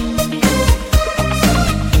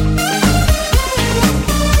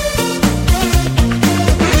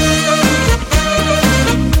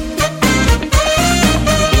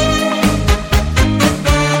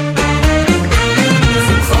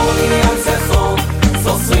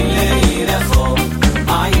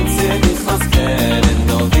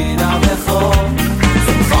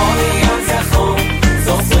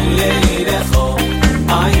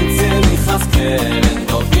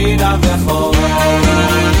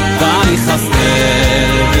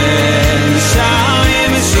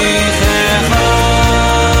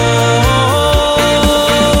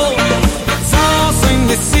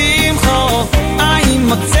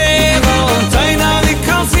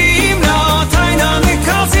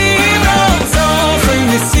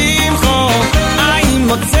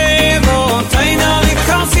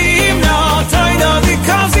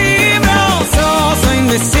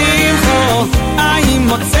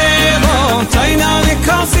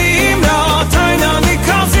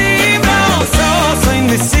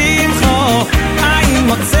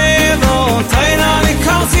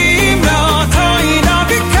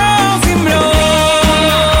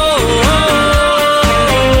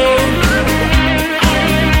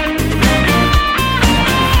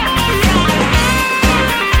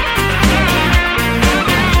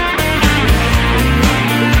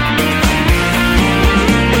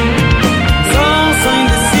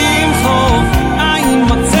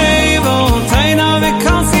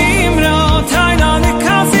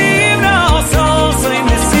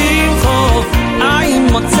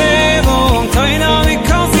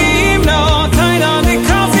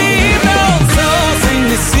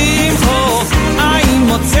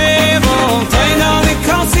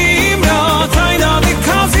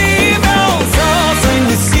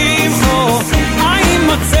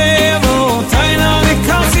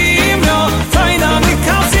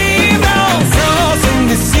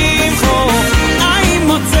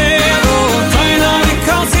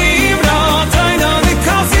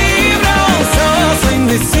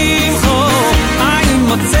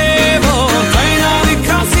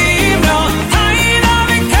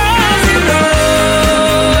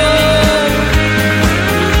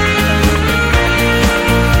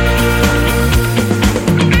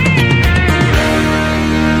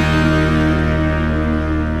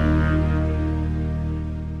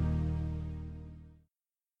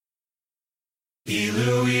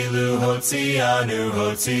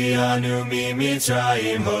Hotzianu mi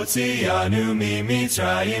Mitzrayim, Hotzianu mi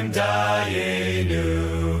Mitzrayim,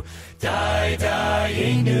 Dayenu,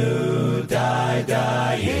 Dayenu,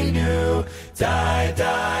 Dayenu,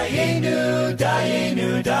 Dayenu,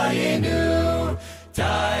 Dayenu, Dayenu,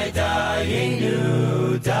 Dayenu,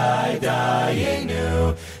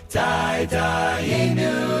 Dayenu,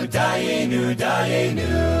 Dayenu, Dayenu,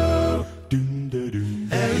 Dayenu.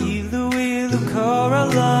 Ilu ilu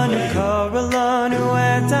koralanu koralanu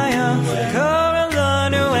etayam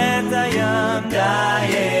koralanu etayam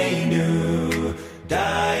dayenu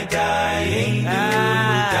dayenu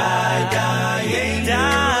dayenu dayenu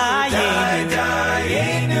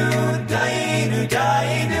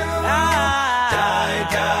dayenu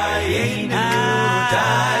dayenu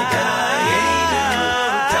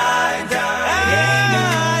dayenu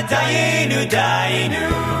dayenu dayenu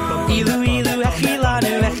ilu ilu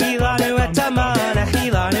achilanu achilanu etaman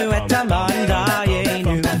achilanu etaman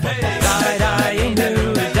dayenu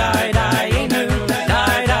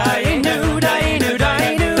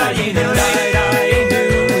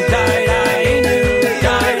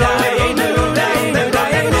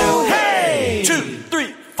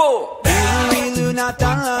ilu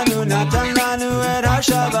natan lanu et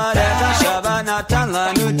hashabat natan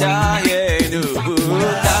lanu dayenu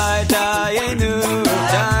dayenu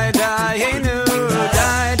dayenu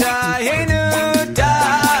dayenu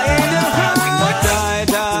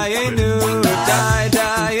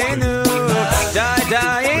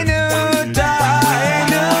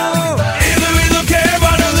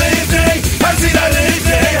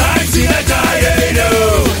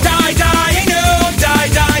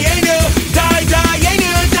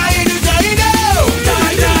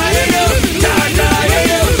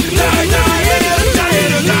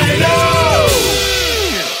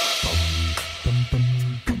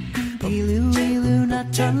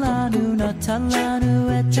Natalanu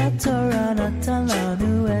echatora,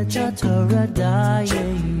 Natalanu echatora,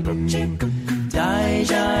 dayenu,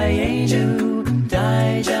 dayenu, dayenu,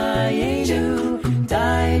 dayenu,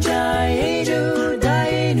 dayenu,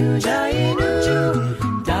 dayenu, dayenu,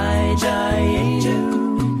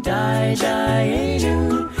 dayenu,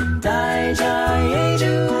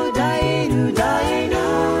 dayenu, dayenu, dayenu.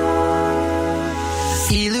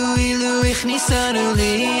 Ilu ilu ichnisanu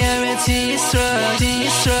li eretz Yisrael,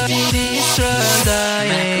 Yisrael,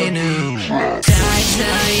 dayenu, dayenu,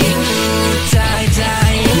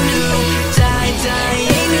 dayenu, dayenu,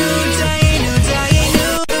 dayenu,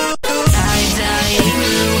 dayenu,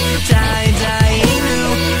 dayenu,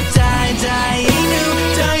 dayenu,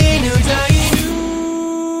 dayenu, dayenu,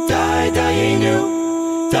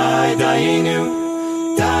 dayenu,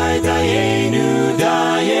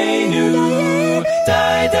 dayenu,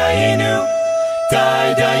 dayenu, dayenu,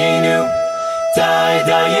 dayenu,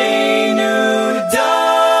 dayenu, dayenu,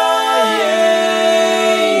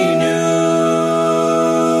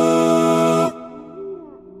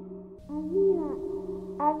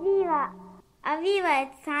 Aviva,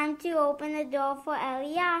 it's time to open the door for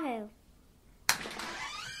Eliyahu.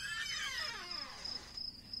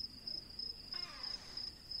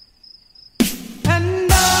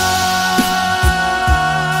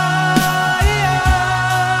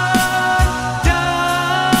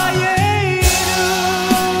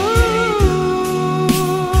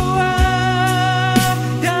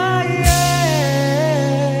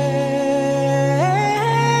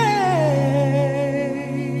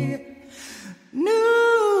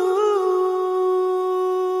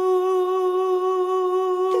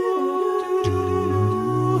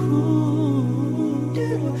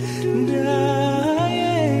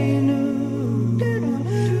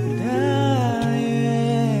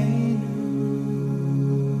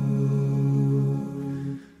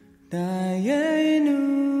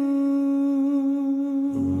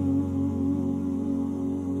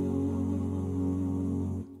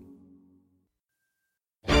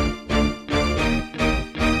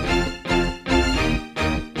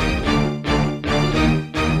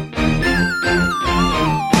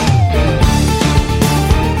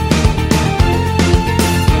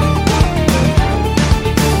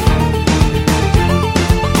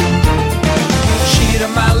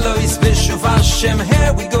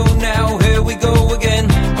 Here we go now, here we go again.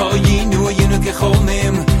 Oh, ye knew you know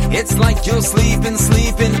it's like you're sleeping.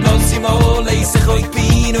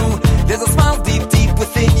 There's a smile deep, deep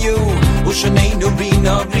within you. Ushaneinu,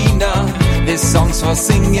 Rina, Rina. This song's for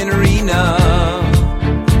singing Rina.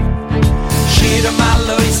 Shira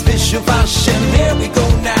Malois, Bishop Hashem. Here we go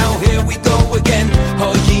now, here we go again.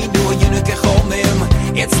 Oh, ye knew you know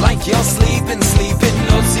it's like you're sleeping.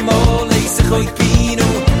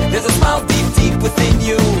 There's a smile deep, deep within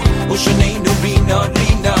you. Ushaneinu, Rina,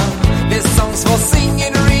 Rina. This song's for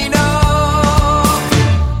singing Rina.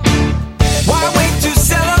 Why wait to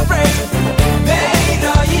celebrate?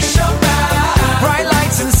 Bright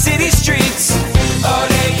lights in city streets.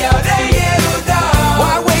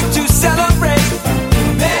 Why wait to celebrate?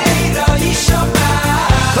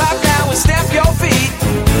 Clap now and stamp your feet.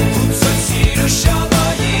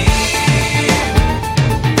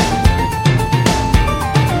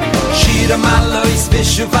 Shira Malois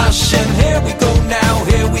Bishop Hashem. Here we go now,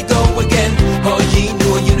 here we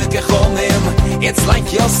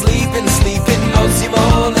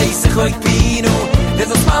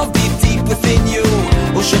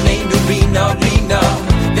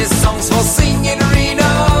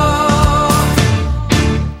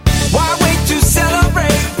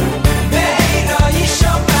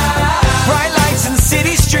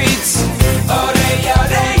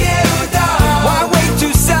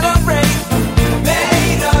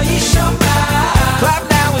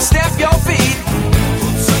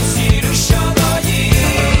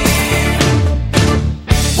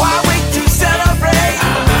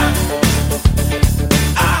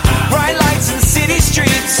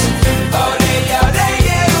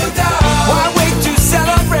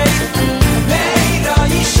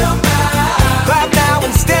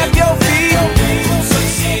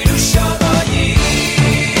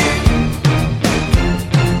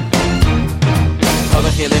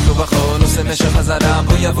חזרה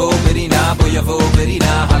בוא יבוא ברינה בוא יבוא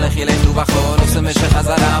ברינה הלך ילך ובחור עושה משך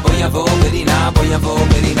חזרה בוא יבוא ברינה בוא יבוא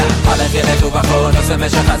ברינה הלך ילך ובחור עושה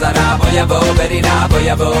משך חזרה בוא יבוא ברינה בוא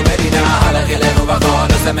יבוא ברינה הלך ילך ובחור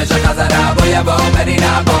עושה משך חזרה בוא יבוא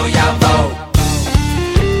ברינה בוא יבוא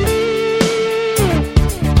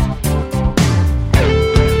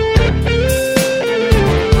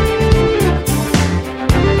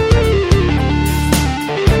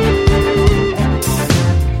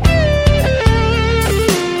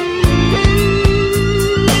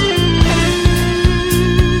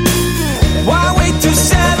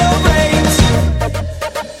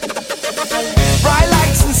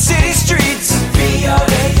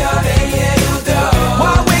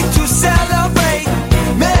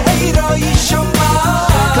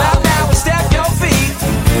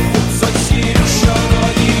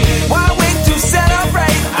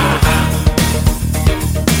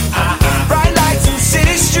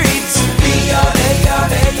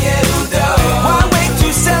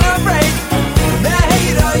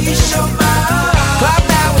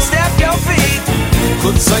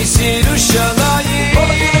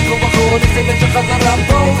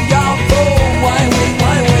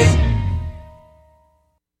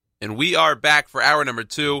And we are back for hour number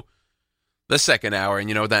 2, the second hour. And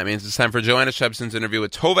you know what that means. It's time for Joanna Shebson's interview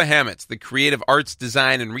with Tova Hametz, the creative arts,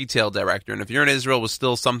 design, and retail director. And if you're in Israel with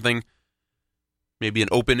still something, maybe an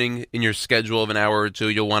opening in your schedule of an hour or two,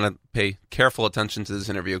 you'll want to pay careful attention to this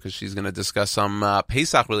interview because she's going to discuss some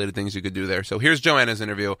Pesach-related things you could do there. So here's Joanna's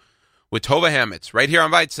interview with Tova Hametz, right here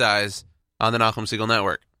on Bite Size on the Nachum Segal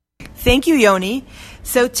Network. Thank you, Yoni.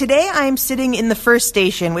 So today I'm sitting in the First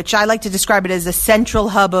Station, which I like to describe it as a central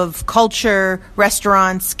hub of culture,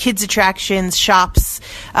 restaurants, kids' attractions, shops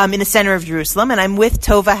in the center of Jerusalem. And I'm with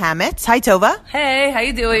Tova Hametz. Hi, Tova. Hey, how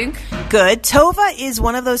you doing? Good. Tova is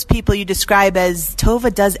one of those people you describe as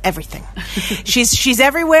Tova does everything. She's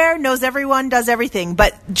everywhere, knows everyone, does everything.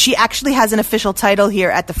 But she actually has an official title here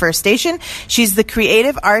at the First Station. She's the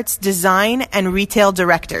Creative Arts Design and Retail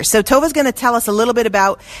Director. So Tova's going to tell us a little bit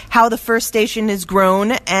about how the First Station has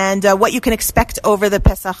grown and what you can expect over the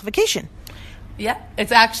Pesach vacation. Yeah,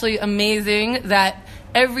 it's actually amazing that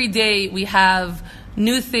every day we have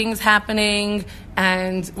new things happening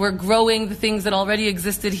and we're growing the things that already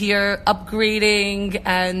existed here, upgrading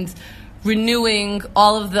and renewing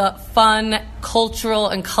all of the fun, cultural,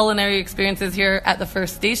 and culinary experiences here at the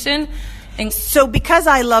First Station. And so because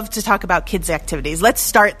I love to talk about kids' activities, let's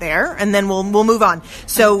start there and then we'll move on.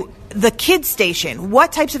 So the kids station,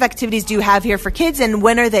 what types of activities do you have here for kids and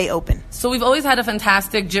when are they open? So we've always had a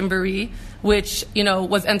fantastic jamboree, which,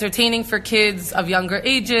 was entertaining for kids of younger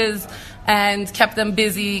ages and kept them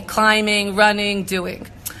busy climbing, running, doing.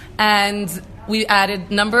 And we added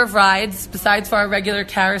a number of rides besides for our regular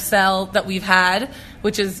carousel that we've had,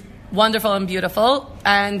 which is wonderful and beautiful,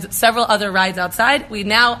 and several other rides outside. We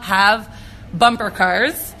now have bumper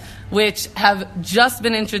cars, which have just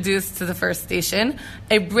been introduced to the First Station,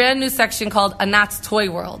 a brand new section called Anat's Toy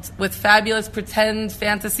World with fabulous pretend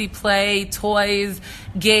fantasy play, toys,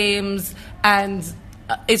 games, and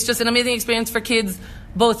it's just an amazing experience for kids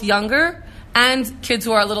both younger and kids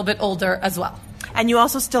who are a little bit older as well. And you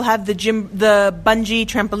also still have the bungee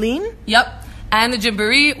trampoline? Yep, and the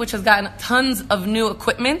jamboree, which has gotten tons of new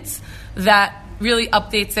equipment that really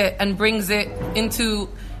updates it and brings it into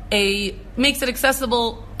makes it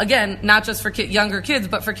accessible, again, not just for younger kids,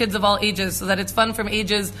 but for kids of all ages, so that it's fun from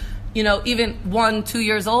ages, even 1-2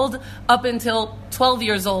 years old, up until 12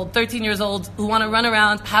 years old, 13 years old, who want to run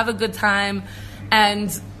around, have a good time,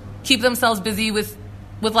 and keep themselves busy with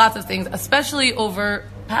lots of things. Especially over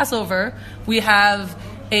Passover, we have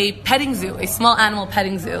a petting zoo, a small animal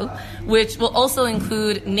petting zoo, which will also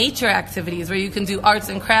include nature activities where you can do arts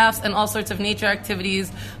and crafts and all sorts of nature activities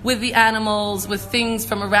with the animals, with things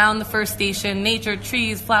from around the First Station, nature,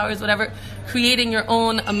 trees, flowers, whatever, creating your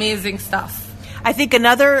own amazing stuff. I think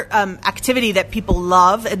another activity that people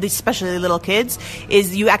love, especially little kids,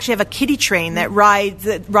 is you actually have a kiddie train that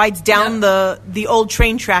rides down the old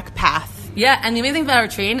train track path. Yeah, and the amazing thing about our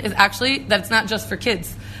train is actually that it's not just for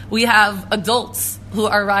kids. We have adults who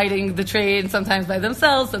are riding the train, sometimes by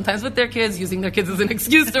themselves, sometimes with their kids, using their kids as an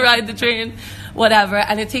excuse to ride the train, whatever.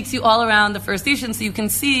 And it takes you all around the First Station so you can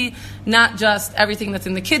see not just everything that's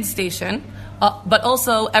in the kids' station, but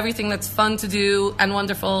also everything that's fun to do and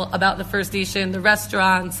wonderful about the First Station, the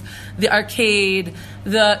restaurants, the arcade,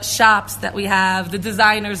 the shops that we have, the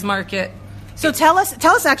designers market. So tell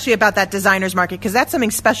us actually about that designers market, because that's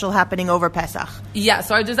something special happening over Pesach. Yeah,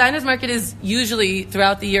 so our designers market is usually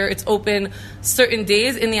throughout the year. It's open certain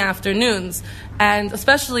days in the afternoons. And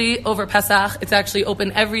especially over Pesach, it's actually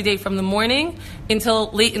open every day from the morning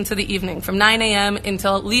until late into the evening, from 9 a.m.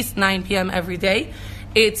 until at least 9 p.m. every day.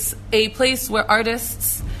 It's a place where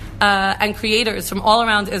artists and creators from all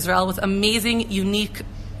around Israel with amazing, unique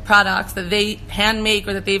products that they hand make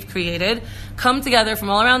or that they've created come together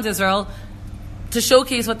from all around Israel to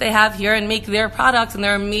showcase what they have here and make their products and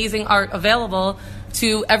their amazing art available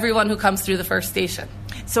to everyone who comes through the first station.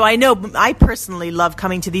 So I know I personally love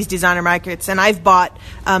coming to these designer markets, and I've bought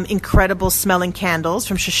incredible smelling candles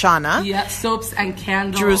from Shoshana. Yeah, soaps and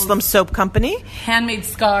candles. Jerusalem Soap Company. Handmade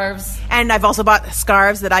scarves. And I've also bought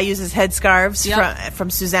scarves that I use as headscarves from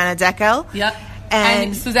Susanna Deckel. Yep.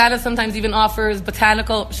 And Susanna sometimes even offers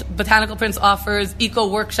botanical prints offers eco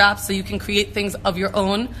workshops, so you can create things of your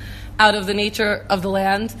own out of the nature of the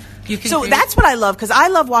land. So that's what I love, because I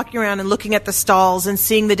love walking around and looking at the stalls and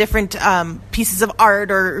seeing the different pieces of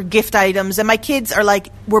art or gift items. And my kids are like,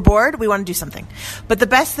 we're bored, we want to do something. But the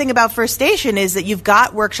best thing about First Station is that you've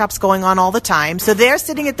got workshops going on all the time. So they're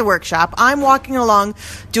sitting at the workshop, I'm walking along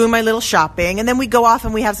doing my little shopping, and then we go off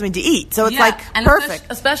and we have something to eat. So it's and perfect.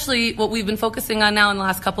 Especially what we've been focusing on now in the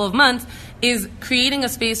last couple of months is creating a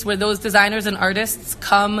space where those designers and artists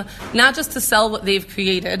come not just to sell what they've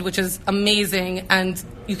created, which is amazing, and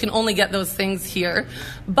you can only get those things here,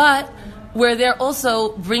 but where they're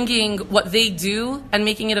also bringing what they do and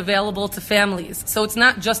making it available to families. So it's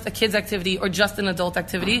not just a kids activity or just an adult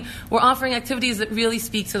activity. We're offering activities that really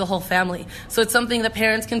speak to the whole family. So it's something that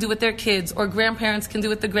parents can do with their kids, or grandparents can do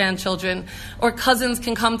with the grandchildren, or cousins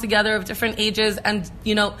can come together of different ages and,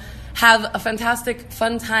 have a fantastic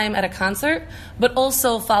fun time at a concert, but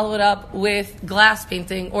also follow it up with glass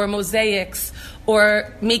painting or mosaics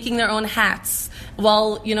or making their own hats,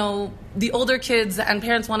 while, the older kids and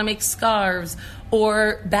parents want to make scarves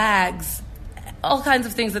or bags, all kinds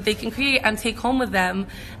of things that they can create and take home with them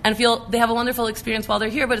and feel they have a wonderful experience while they're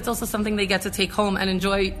here, but it's also something they get to take home and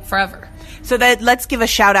enjoy forever. So let's give a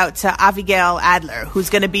shout out to Abigail Adler, who's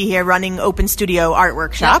going to be here running open studio art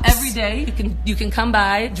workshops. Yeah, every day you can come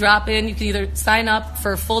by, drop in. You can either sign up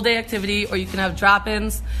for a full day activity or you can have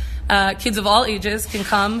drop-ins. Kids of all ages can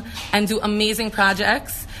come and do amazing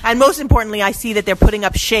projects. And most importantly, I see that they're putting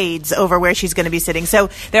up shades over where she's going to be sitting. So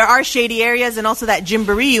there are shady areas, and also that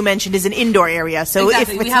Gymboree you mentioned is an indoor area. So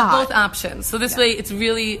exactly. if it's we have hot. both options. So this way, it's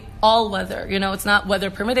really all weather. It's not weather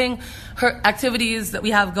permitting. Her activities that we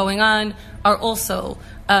have going on are also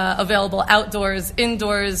available outdoors,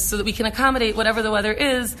 indoors, so that we can accommodate whatever the weather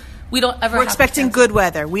is. We're expecting good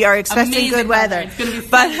weather. We are expecting amazing good weather. It's going to be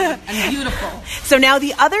sunny and beautiful. So now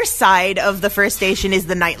the other side of the First Station is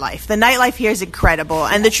the nightlife. The nightlife here is incredible.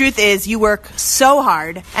 And the truth is, you work so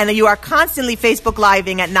hard, and you are constantly Facebook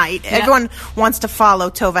Living at night. Yeah. Everyone wants to follow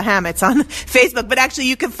Tova Hametz on Facebook, but actually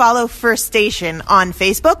you can follow First Station on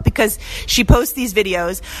Facebook because she posts these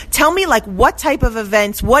videos. Tell me, what type of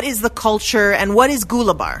events, what is the culture, and what is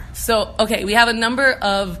Gula Bar? So, we have a number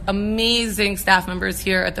of amazing staff members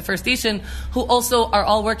here at the First Station who also are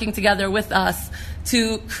all working together with us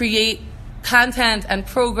to create content and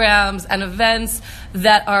programs and events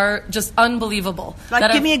that are just unbelievable.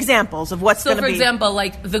 Give me examples of what's going to be. So, for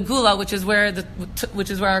example, the Gula, which is where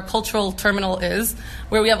our cultural terminal is,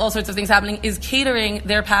 where we have all sorts of things happening, is catering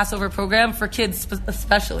their Passover program for kids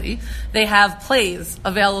especially. They have plays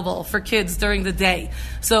available for kids during the day.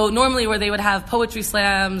 So normally where they would have poetry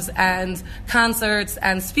slams and concerts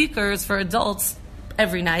and speakers for adults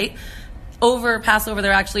every night, over Passover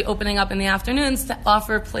they're actually opening up in the afternoons to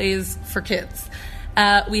offer plays for kids.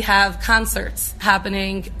 We have concerts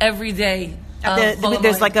happening every day. There's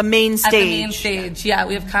a main stage. At the main stage, yeah.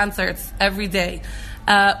 We have concerts every day.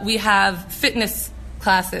 We have fitness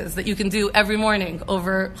classes that you can do every morning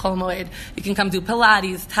over Chol Moed. You can come do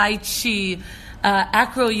Pilates, Tai Chi,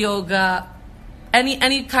 acro yoga,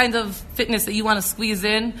 any kind of fitness that you want to squeeze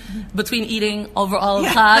in between eating over all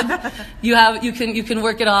of Chag. You can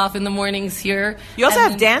work it off in the mornings here. You also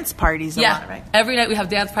have dance parties a lot, right? Every night we have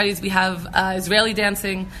dance parties. We have Israeli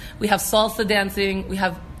dancing. We have salsa dancing. We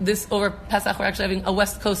have this over Pesach. We're actually having a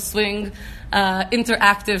West Coast swing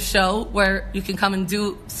interactive show where you can come and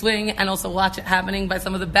do swing and also watch it happening by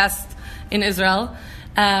some of the best in Israel.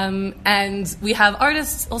 And we have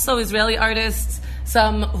artists, also Israeli artists,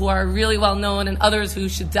 some who are really well known and others who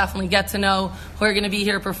should definitely get to know, who are going to be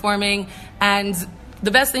here performing. And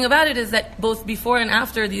the best thing about it is that both before and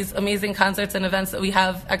after these amazing concerts and events that we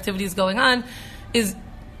have activities going on, is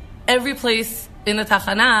every place in the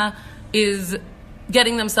Tachana is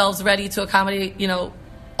getting themselves ready to accommodate,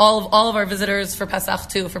 all of our visitors for Pesach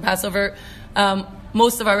too. For Passover,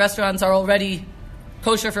 most of our restaurants are already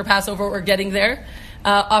kosher for Passover. We're getting there,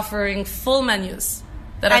 offering full menus.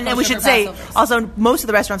 And we should say also most of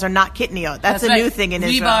the restaurants are not kitniot. That's a right. new thing in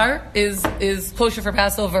Israel. Ribar is kosher for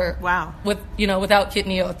Passover. Wow. Without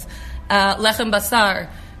kitniot. Lechem basar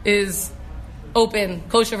is open,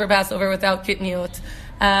 kosher for Passover without kitniot.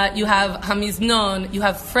 You have hamiznon, you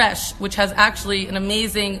have fresh, which has actually an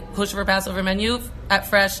amazing kosher for Passover menu at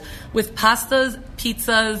Fresh with pastas,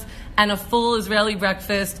 pizzas, and a full Israeli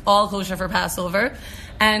breakfast, all kosher for Passover.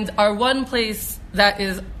 And our one place that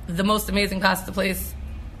is the most amazing pasta place,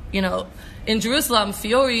 in Jerusalem,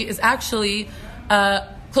 Fiori, is actually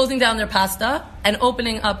closing down their pasta and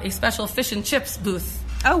opening up a special fish and chips booth.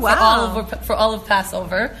 Oh, wow. For all of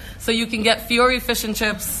Passover. So you can get Fiori fish and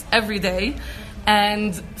chips every day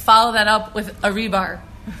and follow that up with a rebar.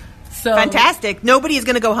 So fantastic. Nobody is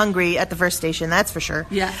going to go hungry at the first station, that's for sure.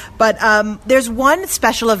 Yeah. But there's one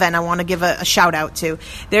special event I want to give a shout out to.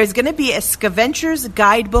 There's going to be a Scavengers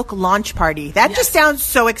Guidebook launch party. That just sounds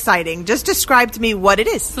so exciting. Just describe to me what it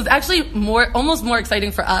is. So it's actually almost more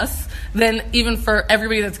exciting for us than even for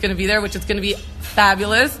everybody that's going to be there, which is going to be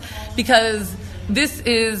fabulous because this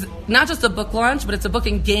is not just a book launch, but it's a book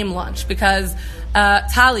and game launch because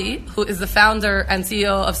Tali, who is the founder and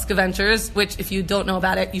CEO of Scavengers, which if you don't know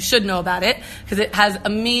about it, you should know about it because it has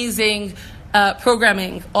amazing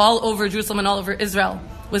programming all over Jerusalem and all over Israel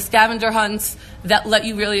with scavenger hunts that let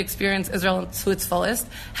you really experience Israel to its fullest,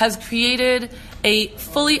 has created a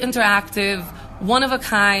fully interactive,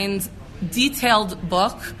 one-of-a-kind, detailed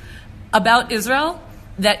book about Israel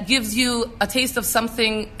that gives you a taste of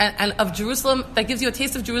something and of Jerusalem, that gives you a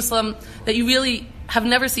taste of Jerusalem that you really have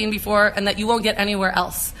never seen before and that you won't get anywhere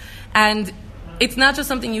else. And it's not just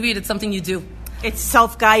something you read, it's something you do. It's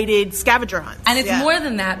self-guided scavenger hunts. And it's more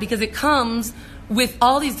than that because it comes with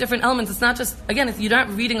all these different elements. It's not just, again, you're not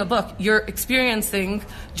reading a book. You're experiencing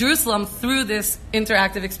Jerusalem through this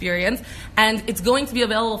interactive experience. And it's going to be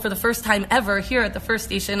available for the first time ever here at the First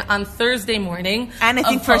Station on Thursday morning. And I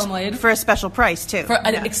think for a special price, too. For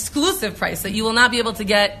an exclusive price that you will not be able to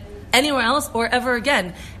get anywhere else or ever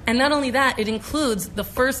again. And not only that, it includes the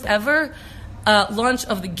first ever launch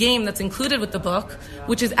of the game that's included with the book,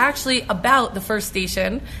 which is actually about the First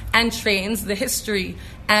Station and trains, the history,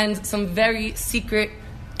 and some very secret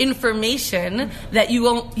information that you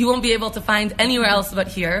won't be able to find anywhere else but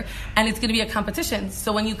here. And it's going to be a competition.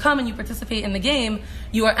 So when you come and you participate in the game,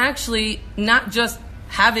 you are actually not just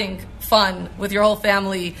having fun with your whole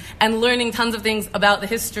family and learning tons of things about the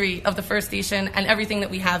history of the First Station and everything that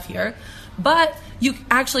we have here, but you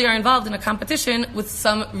actually are involved in a competition with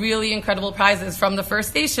some really incredible prizes from the First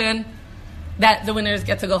Station that the winners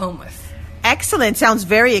get to go home with. Excellent. Sounds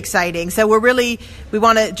very exciting. So we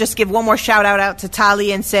want to just give one more shout out to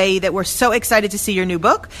Tali and say that we're so excited to see your new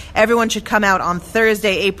book. Everyone should come out on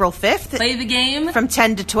Thursday, April 5th. Play the game. From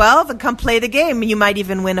 10 to 12 and come play the game. You might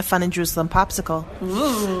even win a Fun in Jerusalem popsicle.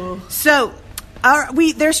 Ooh. So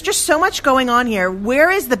there's just so much going on here. Where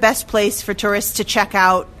is the best place for tourists to check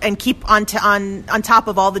out and keep on top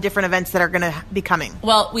of all the different events that are going to be coming?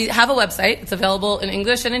 Well, we have a website. It's available in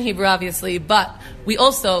English and in Hebrew, obviously, but we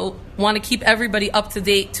also want to keep everybody up to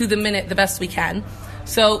date to the minute the best we can.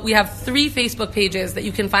 So we have 3 Facebook pages that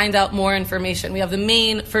you can find out more information. We have the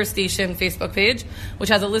main First Station Facebook page, which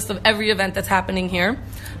has a list of every event that's happening here.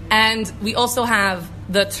 And we also have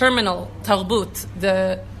the Terminal Tarbut,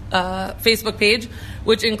 the Facebook page,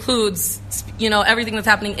 which includes, everything that's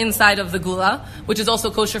happening inside of the Gula, which is also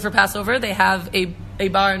kosher for Passover. They have a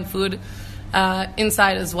bar and food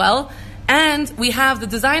inside as well. And we have the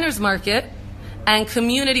Designers Market and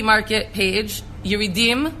Community Market page,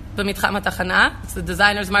 Yeridim B'mitchat Matachana. It's the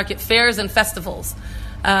Designers Market fairs and festivals.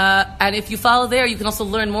 And if you follow there, you can also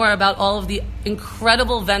learn more about all of the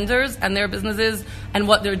incredible vendors and their businesses and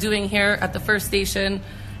what they're doing here at the First Station.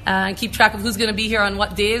 And keep track of who's going to be here on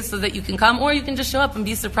what days so that you can come, or you can just show up and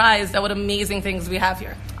be surprised at what amazing things we have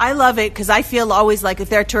here. I love it because I feel always like if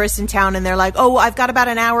there are tourists in town and they're like, oh, I've got about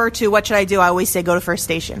an hour or two, what should I do? I always say go to First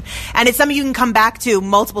Station. And it's something you can come back to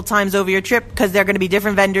multiple times over your trip because there are going to be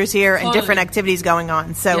different vendors here and different activities going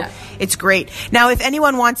on. So it's great. Now, if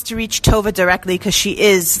anyone wants to reach Tova directly, because she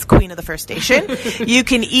is the queen of the First Station, you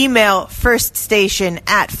can email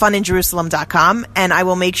firststation@funinjerusalem.com and I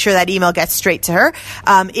will make sure that email gets straight to her.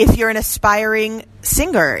 If you're an aspiring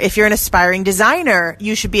singer, if you're an aspiring designer,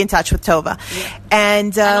 you should be in touch with Tova. Yeah.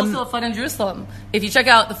 And also Fun in Jerusalem. If you check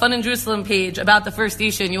out the Fun in Jerusalem page about the First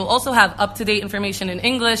Station, you'll also have up-to-date information in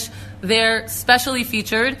English. They're specially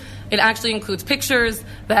featured. It actually includes pictures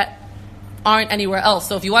that aren't anywhere else.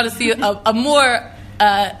 So if you want to see a more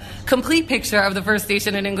complete picture of the first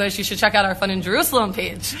station in English, you should check out our Fun in Jerusalem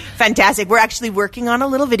page. Fantastic. We're actually working on a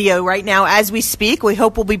little video right now as we speak. We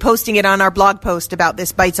hope we'll be posting it on our blog post about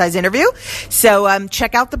this bite-size interview. So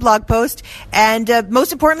check out the blog post. And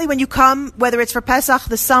most importantly, when you come, whether it's for Pesach,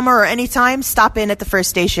 the summer, or any time, stop in at the first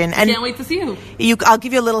station. And can't wait to see you. I'll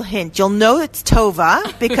give you a little hint. You'll know it's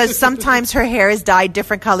Tova because sometimes her hair is dyed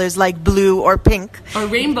different colors like blue or pink. Or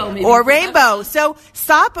rainbow, maybe. Or rainbow. So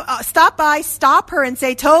stop by, stop her and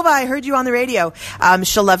say, Tova, I heard you on the radio.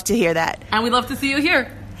 She'll love to hear that. And we'd love to see you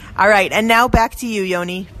here. All right. And now back to you,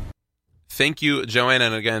 Yoni. Thank you, Joanna.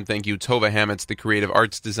 And again, thank you, Tova Hametz, the creative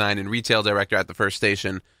arts design and retail director at the first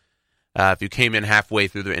station. If you came in halfway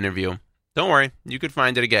through the interview, don't worry. You could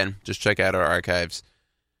find it again. Just check out our archives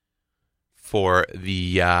for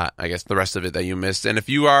the rest of it that you missed. And if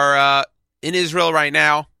you are in Israel right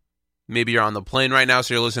now, maybe you're on the plane right now,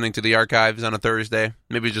 so you're listening to the archives on a Thursday.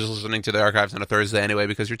 Maybe you're just listening to the archives on a Thursday anyway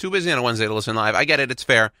because you're too busy on a Wednesday to listen live. I get it. It's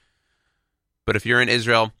fair. But if you're in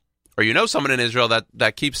Israel, or you know someone in Israel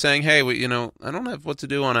that keeps saying, hey, I don't have what to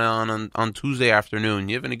do on Tuesday afternoon.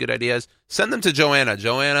 You have any good ideas? Send them to Joanna.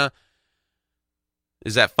 Joanna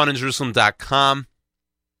is at funinjerusalem.com.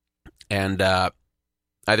 And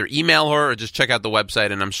either email her or just check out the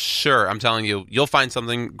website, and I'm telling you, you'll find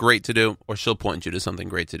something great to do, or she'll point you to something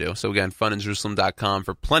great to do. So again, funinjerusalem.com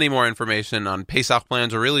for plenty more information on Pesach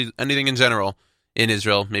plans, or really anything in general in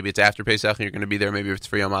Israel. Maybe it's after Pesach and you're going to be there. Maybe it's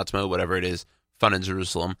for Yom Ha'atzmaut, whatever it is,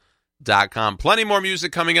 funinjerusalem.com. Plenty more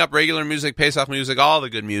music coming up, regular music, Pesach music, all the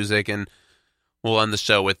good music, and we'll end the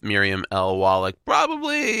show with Miriam L. Wallach,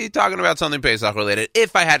 probably talking about something Pesach related,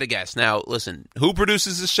 if I had to guess. Now, listen, who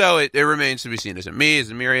produces the show? It remains to be seen. Is it me? Is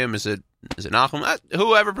it Miriam? Is it Nachum?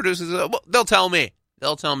 Whoever produces it, well, they'll tell me.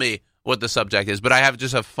 They'll tell me what the subject is, but I have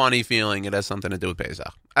just a funny feeling it has something to do with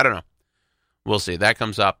Pesach. I don't know. We'll see. That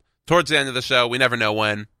comes up towards the end of the show. We never know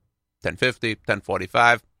when. 10:50,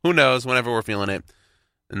 10:45. Who knows? Whenever we're feeling it.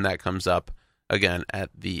 And that comes up again at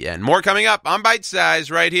the end. More coming up on Bite Size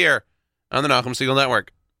right here on the Nachum Segal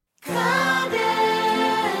Network.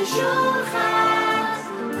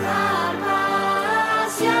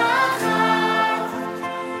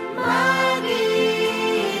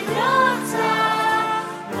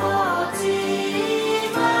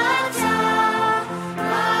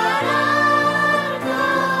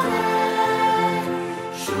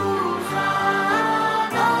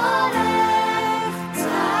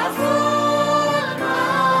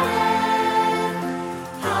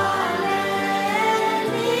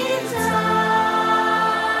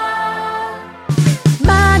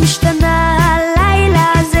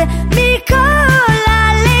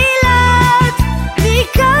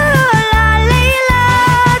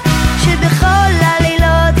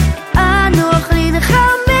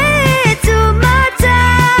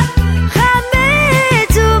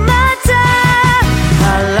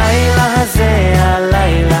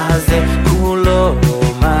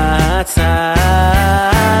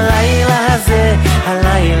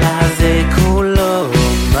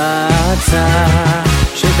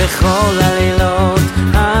 בכל הלילות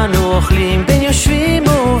אנו אוכלים בין יושבים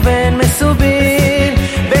ובין מסובים,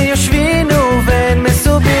 בין יושבים ובין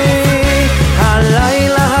מסובים.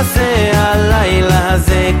 הלילה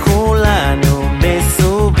הזה כולנו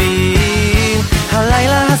מסובים.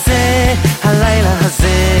 הלילה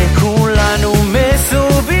הזה כולנו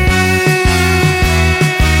מסובים.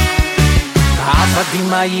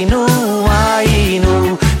 עבדים היינו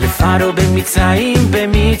לפרו במצרים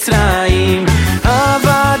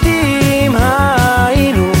עבדים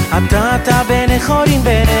היינו אתה בני חורים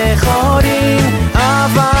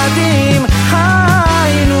עבדים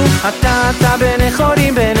היינו אתה בני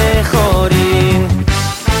חורים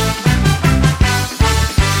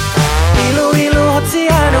אילו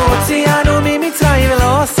הוציאנו ממצרים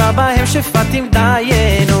ולא עשה בהם שפטים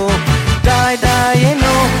דיינו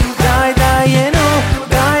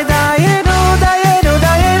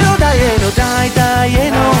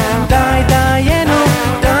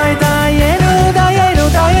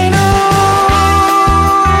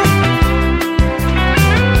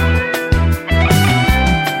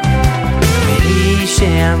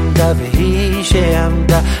והיא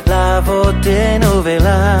שעמדה לאבותינו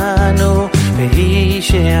ולנו, והיא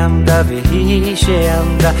שעמדה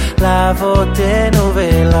לאבותינו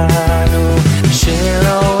ולנו,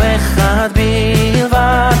 שלא אחד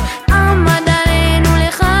בלבד עמד עלינו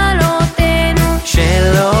לכלותנו,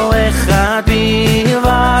 שלא אחד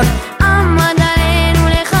בלבד עמד עלינו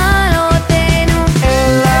לכלותנו,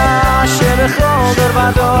 אלא שבכל דור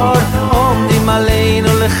ודור עומדים עלינו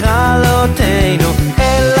לכלותנו,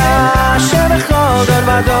 אלא שבכל דור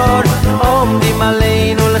ודור עומדים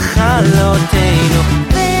עלינו לכלותנו.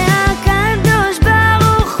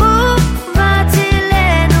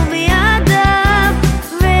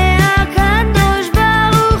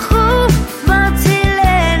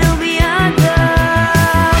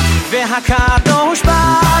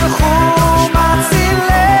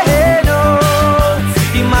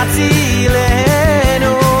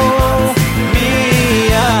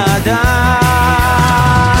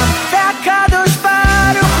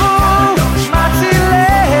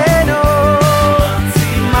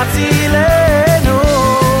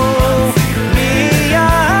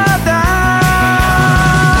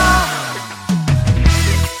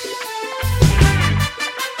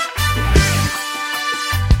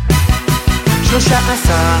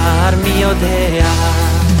 13 מי יודע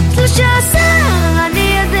 13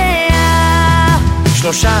 אני יודע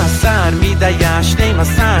 13 מידיה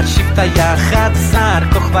 12 שבטיה 11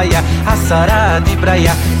 כוכביה 10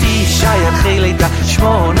 דיבריה 9 ירחי לידה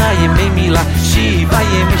 8 ימי מילה 7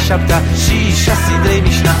 ימי שבתה 6 סדרי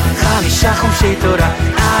משנה 5 חומשי תורה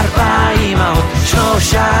 4 אמהות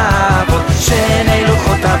 3 אבות 2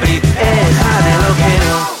 לוחות הברית 1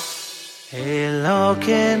 אלוקינו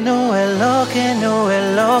אלוקינו אלוקינו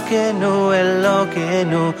אלוקינו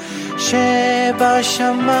אלוקינו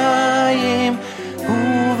שבשמיים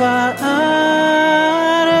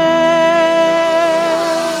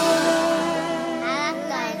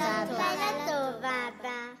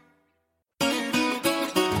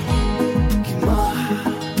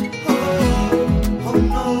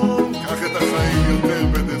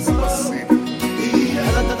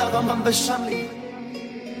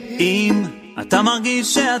אם אתה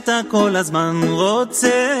מרגיש שאתה כל הזמן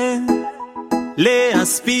רוצה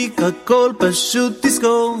להספיק הכל פשוט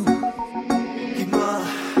תזכור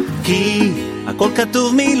כי הכל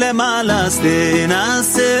כתוב מלמעלה אז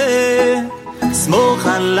תנסה סמוך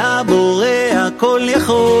על הבורא הכל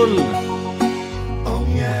יכול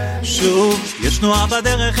שוב יש תנועה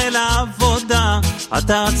בדרך אל העבודה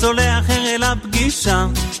אתה צולח אל הפגישה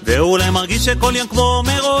ואולי מרגיש שכל יום כמו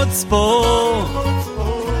מרוץ פה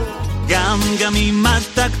גם אם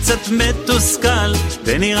אתה קצת מתוסכל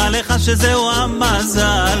ונראה לך שזהו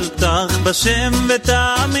המזל פתח בשם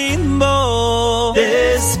ותאמין בו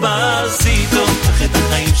דספסיטו קח את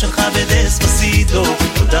החיים שלך בדספסיטו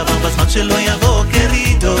כל דבר בזמן שלא יבוא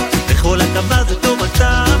קרידו בכל הקווה זה טוב רק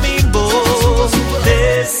תאמין בו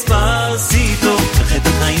דספסיטו קח את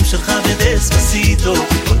החיים שלך בדספסיטו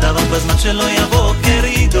כל דבר בזמן שלא יבוא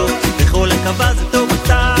קרידו בכל הקווה זה טוב רק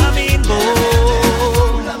תאמין בו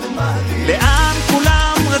לאן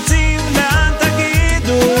כולם רצים, לאן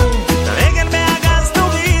תגידו את הרגל מהגז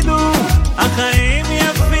תורידו החיים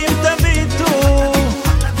יפים תביטו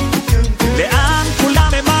לאן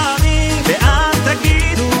כולם ממהרים, לאן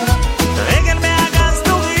תגידו את הרגל מהגז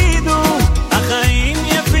תורידו החיים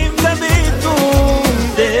יפים תביטו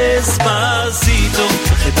דספסיטו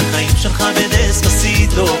קח את החיים שלך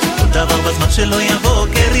בדספסיטו כל דבר בזמן שלא יבוא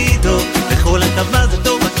קרידו בכל הקווה זה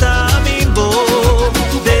טוב רק תאמין בו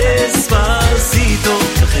דספסיטו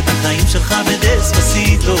קח את החיים שלך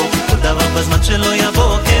בדספסיטו כל דבר בזמן שלא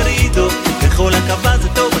יבוא קרידו בכל הקווה זה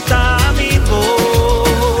טוב תאמין בו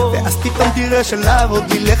ואז פתאום תראה שלעבוד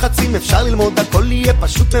בלי לחצים אפשר ללמוד הכל יהיה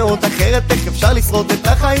פשוט מאוד אחרת איך אפשר לשרוד את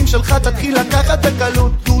החיים שלך תתחיל לקחת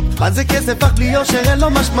הקלות מה זה כסף אך בלי יושר אין לו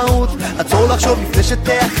משמעות עצור לחשוב לפני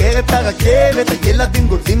שתאחר את הרכבת הילדים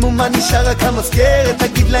גולדים ומה נשאר רק המזכרת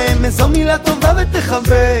תגיד להם איזו מילה טובה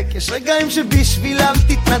ותחבק יש רגעים שבשבילם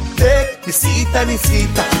תתנתק ניסית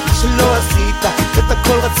שלא עשית את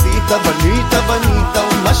הכל רצית בנית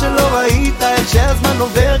ומה שלא ראית איך שהזמן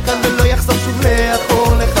עובר כאן ולא יחזור שוב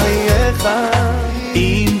לאחור לחייך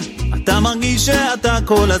אם אתה מרגיש שאתה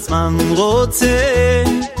כל הזמן רוצה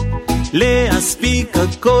להספיק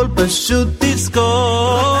הכל פשוט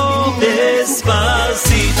תזכור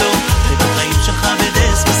דספסיטו את החיים שלך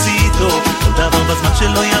בדספסיטו כל דבר בזמן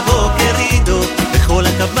שלא יבוא קרידו בכל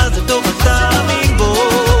הקווה זה טוב רק תאמין בו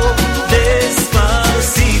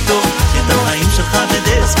דספסיטו את החיים שלך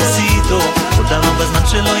בדספסיטו כל דבר בזמן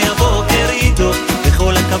שלא יבוא קרידו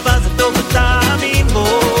בכל הקווה זה טוב רק תאמין בו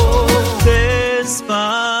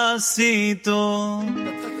דספסיטו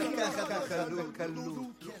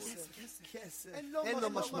אין לו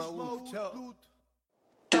משמעות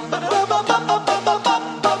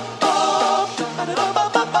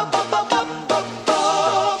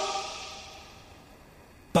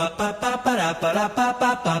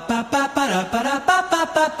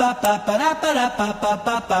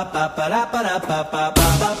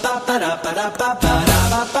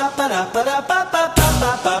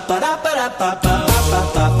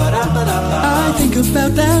I think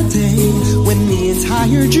about that day when the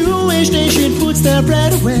entire Jewish nation puts their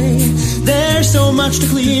bread away. There's so much to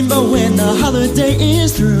clean, but when the holiday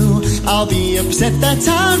is through, I'll be upset that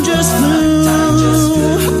time just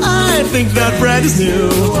flew. I think that bread is new.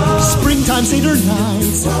 Springtime Seder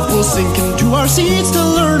nights, we'll sink into our seats to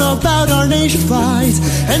learn about our nation's plight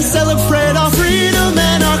and celebrate our freedom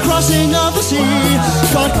and our crossing of the sea.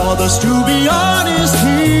 God called us to be on His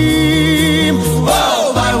team.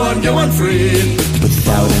 Whoa, buy one get one free.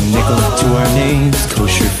 Without a nickel to our names,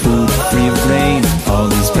 kosher food free of grain. All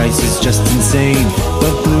these prices just insane,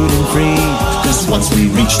 but gluten free. Cause once we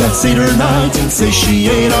reach that Seder night and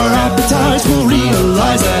satiate our appetites, we'll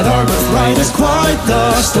realize that our birthright is quite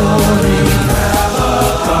the story. Grab a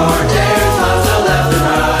corn, there's lots of left and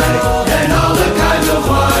right, and all the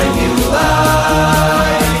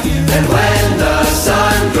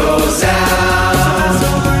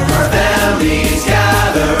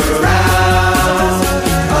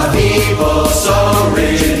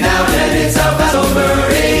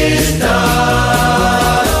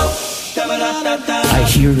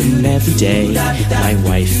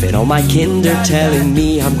Now my kind are telling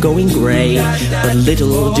me I'm going grey, but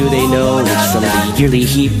little do they know it's from the yearly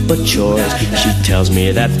heap of chores. She tells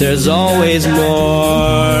me that there's always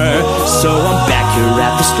more. So I'm back here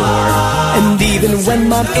at the store, and even when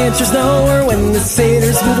Mom answers no, or when the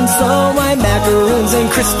Seder's moving slow, my macaroons and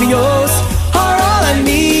crispios are all I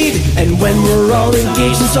need. And when we're all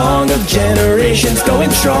engaged in song of generations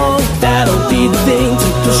going strong, that'll be the thing to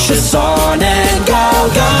push us on and go,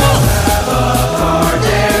 go. Have a car,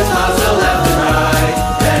 there's lots of left and right,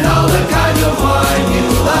 and all the kinds of wine you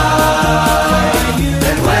like.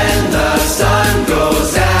 And when the sun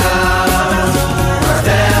goes down, our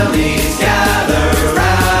families gather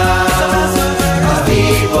round. Our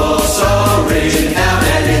people so renowned,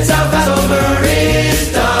 and it's our Passover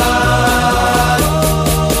is done.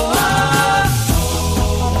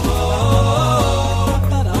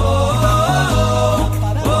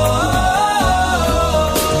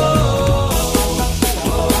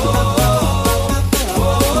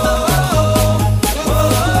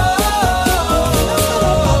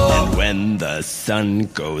 Sun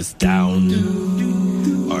goes down,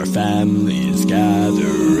 our families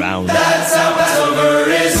gather round. That's how Passover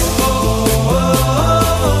is.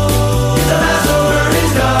 The Passover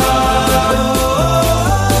is done.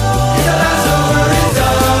 The Passover is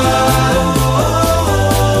done.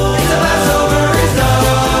 The Passover is done.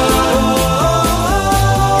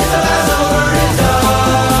 The Passover is done. The Passover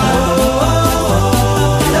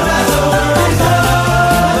is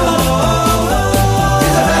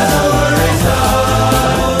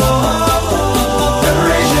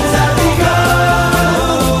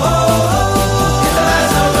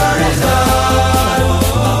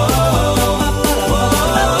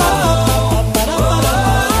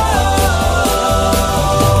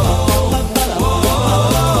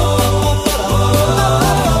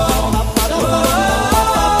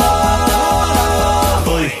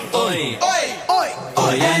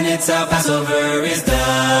Our Passover is done.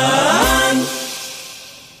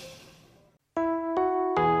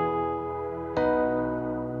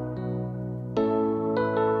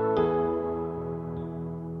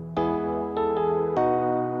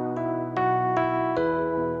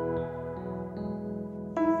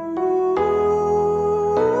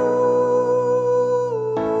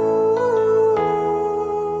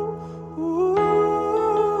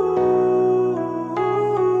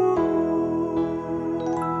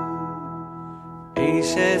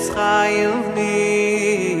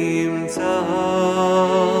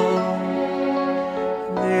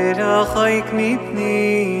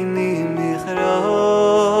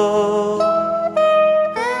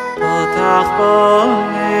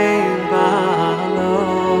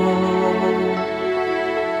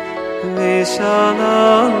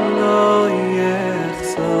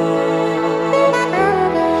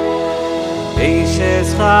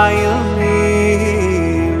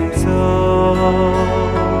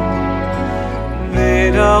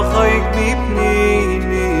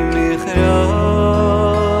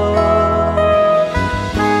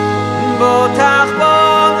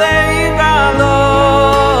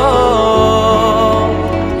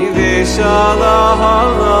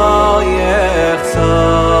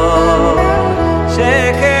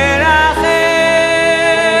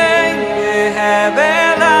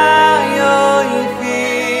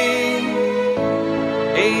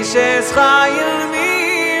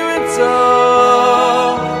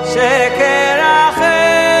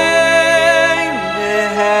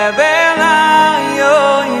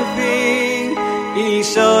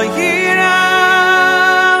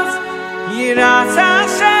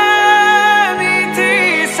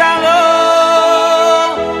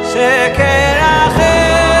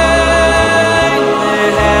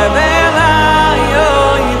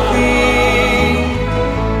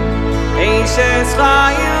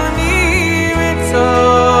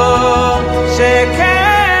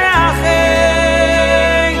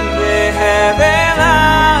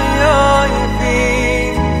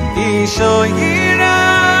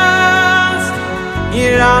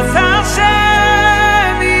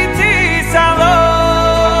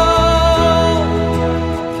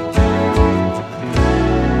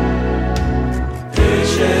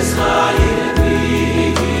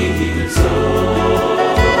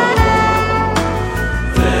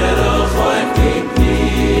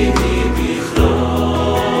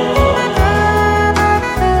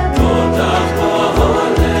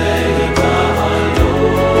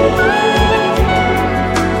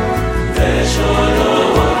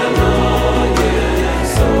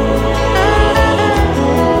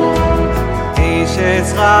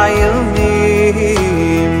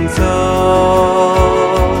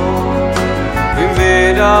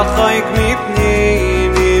 Like me,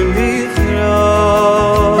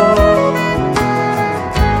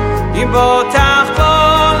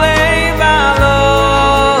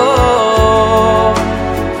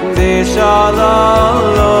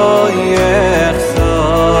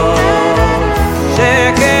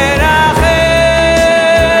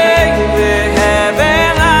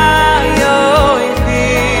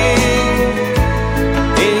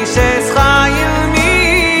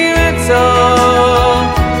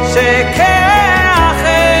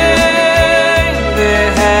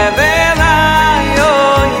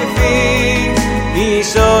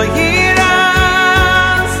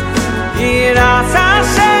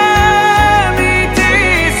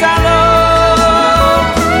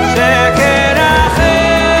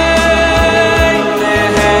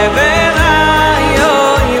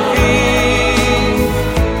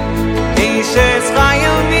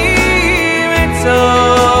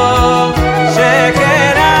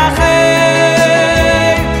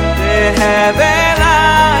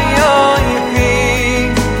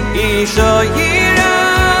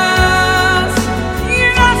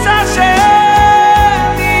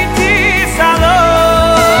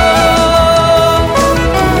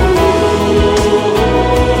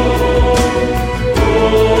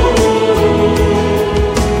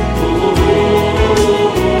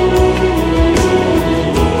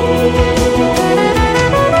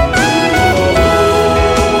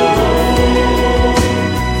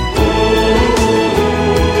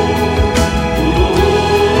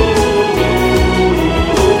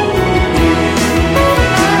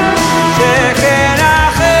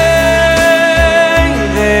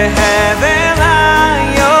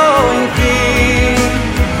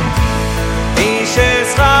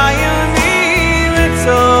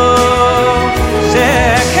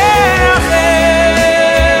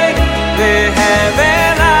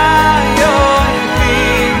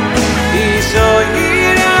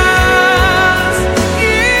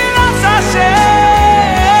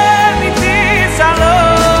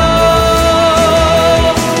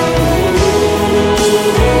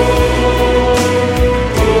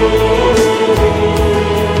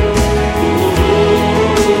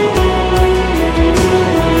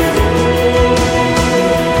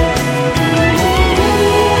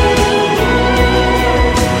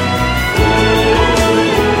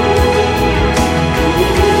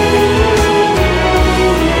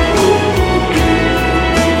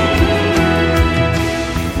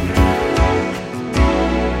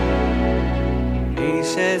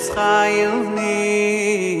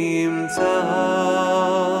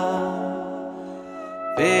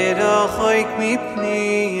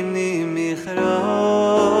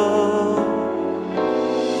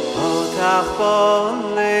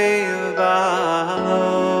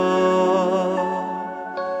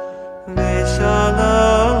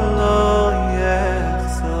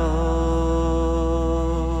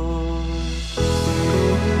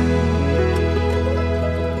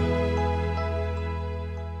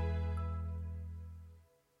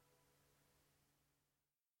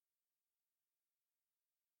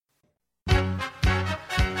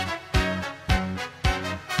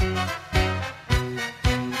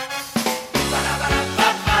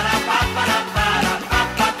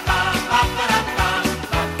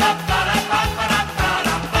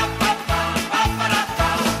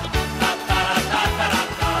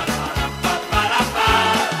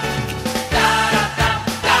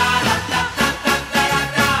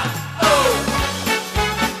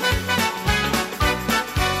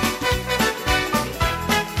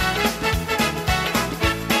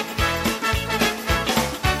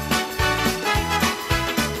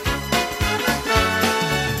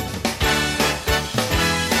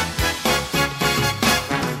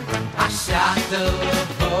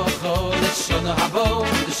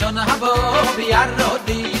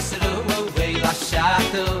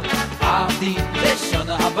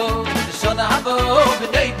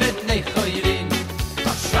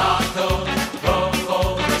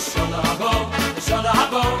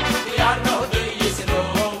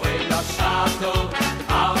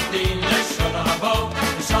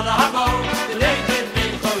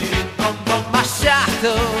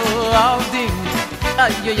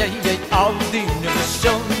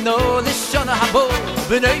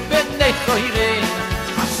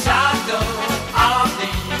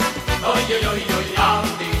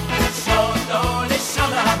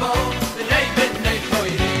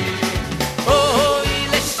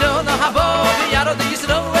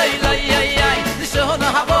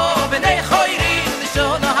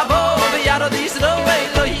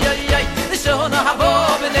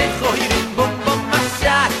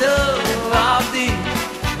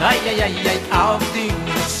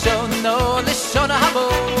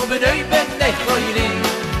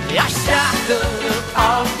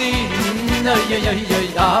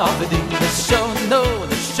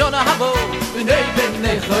 b'nei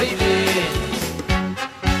b'nei choyrin.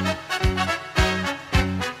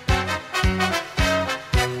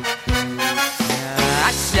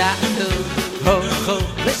 Ashatu ho ho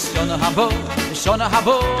lishon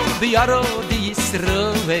habo biyaro di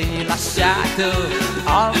Yisroel. Ashatu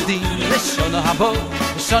avdi lishon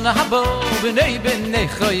habo b'nei b'nei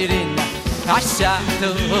choyrin.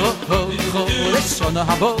 Ashatu ho ho lishon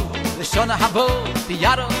habo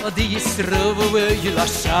biyaro di Yisroel.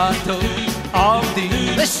 Ashatu avdi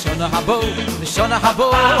lishon habo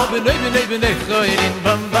b'nei b'nei choyrin.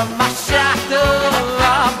 Bam bam ashatu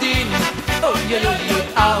avdi. Oh yeah yeah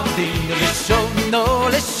yeah, Aldin,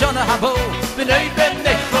 lishon habo, b'nei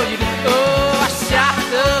b'nei choyrin. Oh,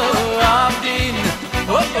 ashachto, Aldin.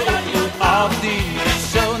 Oh oh oh, Aldin,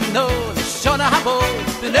 lishon habo,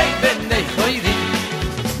 b'nei b'nei choyrin.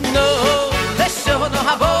 No, lishon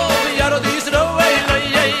habo, b'yarod Yisroel.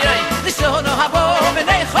 Lishon habo,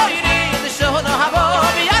 b'nei choyrin. Lishon habo,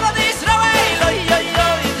 b'yarod Yisroel.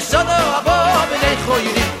 Lishon habo, b'nei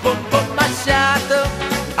choyrin. Bum bum, ashachto.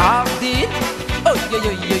 Avdin, oh yeah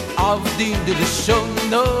yeah yeah, Avdin, the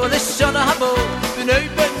lishon habo, b'nei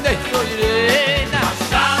b'nei choyrin.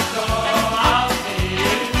 Ashato,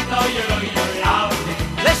 Avdin, oh yeah yeah, Avdin,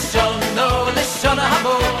 lishon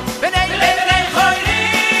habo, b'nei b'nei choyrin.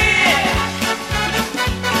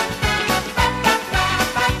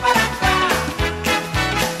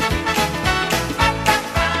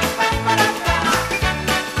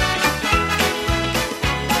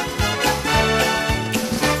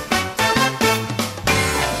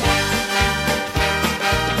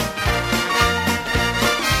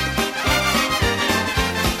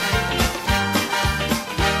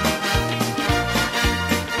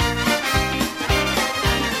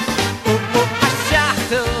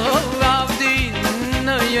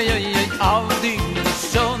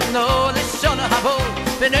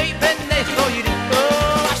 B'nei b'nei choyrin.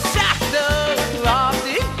 Oh, ashachto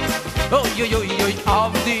avdin. Oh, yo yo yo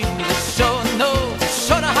avdin.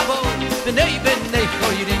 Lishon habo, b'nei b'nei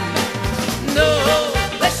choyrin. No,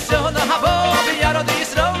 lishon habo, b'yarod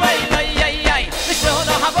Yisroel. Lishon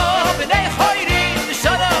habo, b'nei choyrin.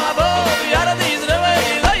 Lishon habo, b'yarod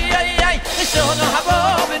Yisroel. Lishon habo,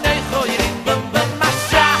 b'nei choyrin. Bum bum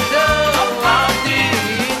ashachto avdin.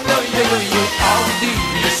 Oh, yo yo yo avdin.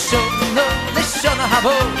 Lishon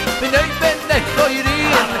habo, b'nei b'nei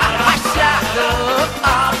choyrin. Ashachto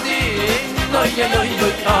avdin. No yo yo yo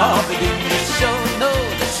avdin.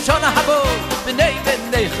 Lishon habo, b'nei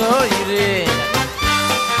b'nei choyrin.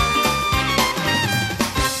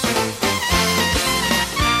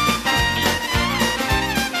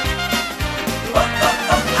 Oh oh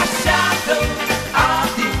oh, ashachto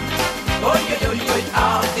avdin. Oh yo yo yo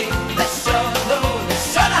avdin.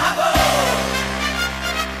 Lishon habo.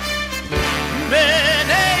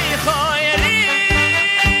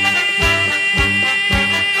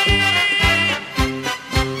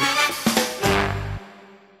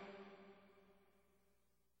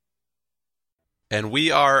 And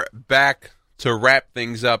we are back to wrap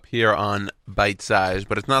things up here on Bite Size,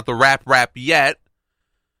 but it's not the wrap yet.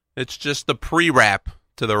 It's just the pre-wrap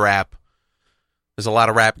to the wrap. There's a lot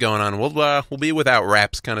of rap going on. We'll be without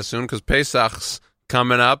raps kind of soon because Pesach's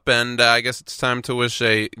coming up, and I guess it's time to wish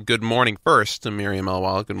a good morning first to Miriam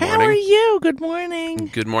Elwal. Good morning. How are you? Good morning.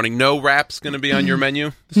 Good morning. No rap's going to be on your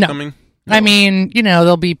menu this No. coming? I mean,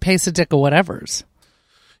 there'll be Pesach or whatever's.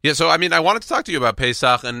 Yeah, so I mean, I wanted to talk to you about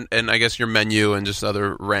Pesach and I guess your menu and just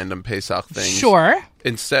other random Pesach things. Sure.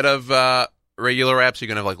 Instead of regular wraps, you're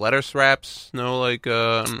going to have like lettuce wraps? No, like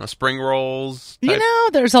spring rolls? Type?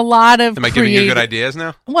 There's a lot of Am I giving you good ideas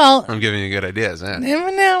now? Well, I'm giving you good ideas, yeah.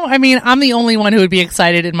 No, I mean, I'm the only one who would be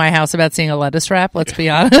excited in my house about seeing a lettuce wrap, let's be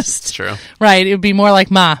honest. It's true. Right, it would be more like,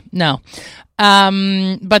 no.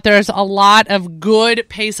 But there's a lot of good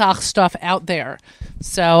Pesach stuff out there.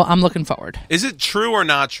 So I'm looking forward. Is it true or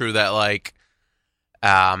not true that, like,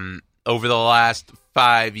 over the last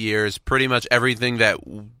 5 years, pretty much everything that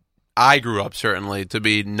I grew up, certainly, to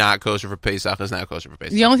be not kosher for Pesach is now kosher for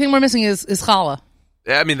Pesach? The only thing we're missing is challah.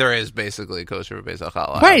 I mean, there is basically kosher for Pesach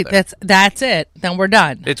challah. Right, that's it. Then we're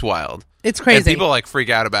done. It's wild. It's crazy. And people like freak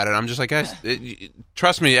out about it. I'm just like, guys,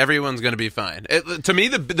 trust me, everyone's going to be fine. To me,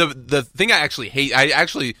 the thing I actually hate, I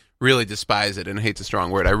actually really despise it, and hate's a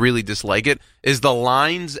strong word. I really dislike it. Is the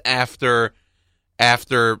lines after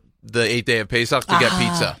the 8th day of Pesach to get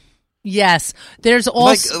pizza. Yes, there's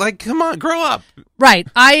also like come on, grow up. Right,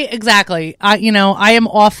 exactly. I am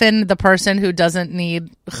often the person who doesn't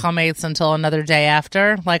need chametz until another day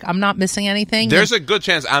after. Like, I'm not missing anything. There's a good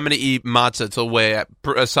chance I'm going to eat matzah till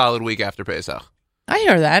a solid week after Pesach. I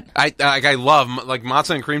hear that. I love like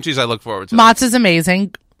matzah and cream cheese. I look forward to. Matzah's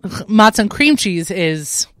amazing. matzah and cream cheese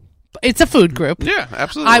it's a food group. Yeah,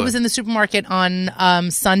 absolutely. I was in the supermarket on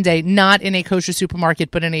Sunday, not in a kosher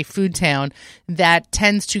supermarket, but in a food town that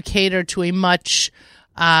tends to cater to a much,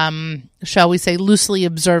 shall we say, loosely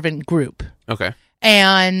observant group. Okay.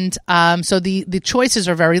 And so the choices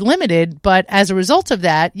are very limited, but as a result of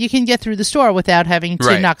that, you can get through the store without having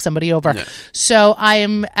to knock somebody over. Yeah. So I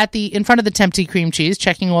am in front of the Tempty cream cheese,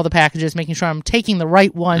 checking all the packages, making sure I'm taking the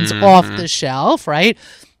right ones off the shelf, right?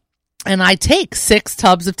 And I take 6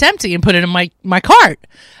 tubs of Tempty and put it in my cart.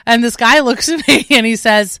 And this guy looks at me and he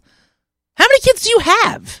says, "How many kids do you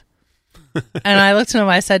have?" And I looked at him,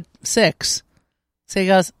 I said, 6. So he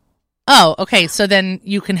goes, "Oh, okay, so then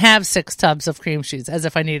you can have 6 tubs of cream cheese," as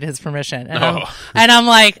if I needed his permission. And I'm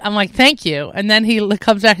like, "Thank you." And then he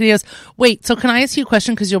comes back and he goes, "Wait, so can I ask you a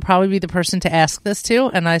question? Because you'll probably be the person to ask this to."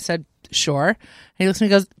 And I said, "Sure." And he looks at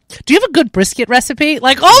me and goes, "Do you have a good brisket recipe?"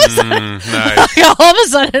 Like all of a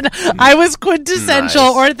sudden, I was quintessential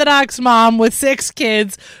Orthodox mom with 6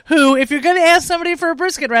 kids who, if you're going to ask somebody for a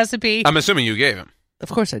brisket recipe. I'm assuming you gave him. Of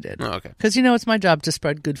course I did. Oh, okay. Because, it's my job to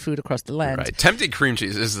spread good food across the land. Right. Tempty cream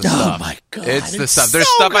cheese is the stuff. Oh, my God. It's the stuff. There's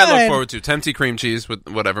stuff I look forward to. Tempty cream cheese with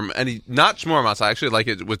whatever. Not shmor matzah. I actually like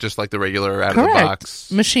it with just like the regular out of the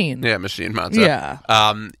box. Machine. Yeah, machine matzah.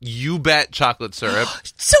 Yeah. You bet chocolate syrup.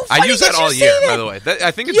 So funny I use that all year, by the way. I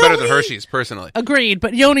think it's better than Hershey's, personally. Agreed.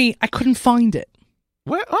 But, Yoni, I couldn't find it.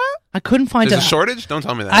 What? I couldn't find There's it. a shortage? Don't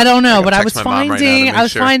tell me that. I don't know, but I was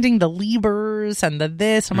finding the Liebers and the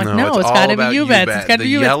this. I'm like, no, it's got to be U-Bet. It's got to be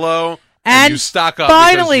U-Bet. Yellow, and you stock up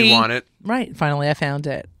finally, because you want it. Right. Finally, I found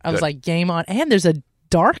it. I was like, game on. And there's a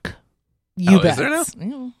dark U-Bet. Oh, is there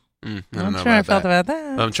now? Yeah. I don't know sure I felt about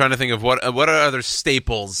that. I'm trying to think of what are other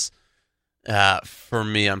staples for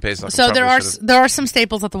me on Pesach. So there are some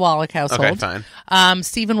staples at the Wallach household. Okay, fine.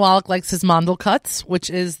 Stephen Wallach likes his mandel cuts, which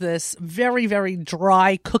is this very, very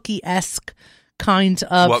dry cookie-esque kind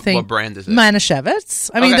of thing. What brand is it? Manischewitz.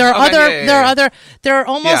 I mean, there are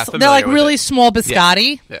almost they're like really small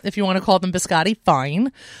biscotti. Yeah. If you want to call them biscotti,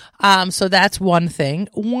 fine. So that's one thing.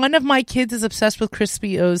 One of my kids is obsessed with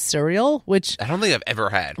Crispy O's cereal, which I don't think I've ever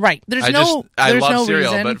had. Right. There's I love no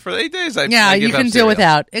cereal, reason. but for 8 days, I you can do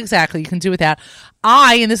without. Exactly, you can do without.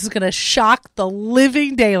 And this is going to shock the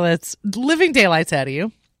living daylights out of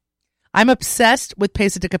you. I'm obsessed with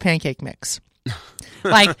Pesach pancake mix.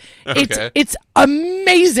 Like it's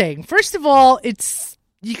amazing. First of all,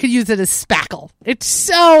 you could use it as spackle. It's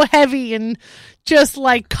so heavy and just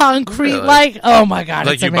like concrete. Really? Like, oh my God,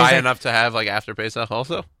 like it's you amazing. buy enough to have like after Pesach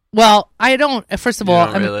also. Well, I don't. First of all,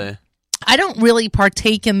 I don't really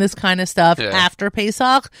partake in this kind of stuff after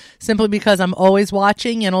Pesach, simply because I'm always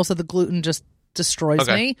watching, and also the gluten just destroys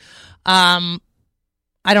me.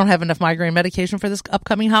 I don't have enough migraine medication for this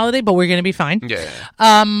upcoming holiday, but we're going to be fine.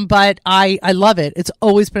 But I love it. It's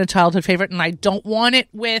always been a childhood favorite, and I don't want it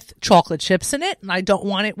with chocolate chips in it, and I don't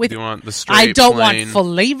want it with. You want the straight, I don't plain, want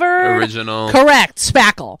flavor. original. Correct.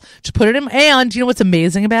 Spackle. Just put it in. And you know what's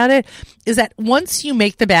amazing about it is that once you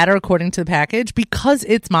make the batter according to the package, because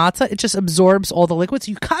it's matzah, it just absorbs all the liquids.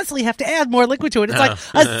 You constantly have to add more liquid to it. It's like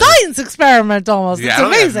a science experiment almost. Yeah, it's I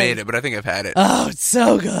don't amazing. think I've made it, but I think I've had it. Oh, it's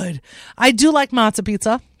so good. I do like matzah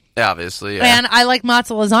pizza. Obviously, yeah. And I like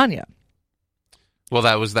matzah lasagna. Well,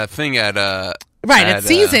 that was that thing at at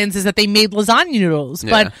Seasons is that they made lasagna noodles,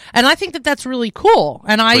 and I think that that's really cool.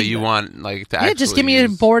 And but you want like to actually just give me a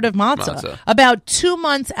board of matzah. About 2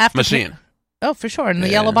 months after machine. Oh, for sure, in the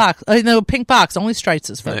yellow box, in the pink box, only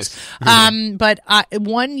Stritzes, folks. Nice. But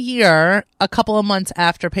 1 year, a couple of months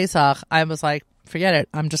after Pesach, I was like, forget it,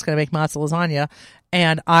 I'm just going to make matzah lasagna.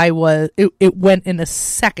 And it went in a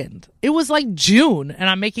second. It was like June, and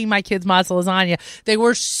I'm making my kids matzah lasagna. They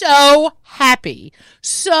were so happy.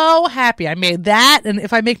 So happy. I made that, and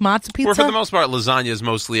if I make matzah pizza. Well, for the most part, lasagna is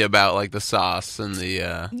mostly about like the sauce and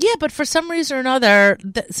the. Yeah, but for some reason or another,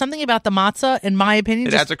 something about the matzah, in my opinion.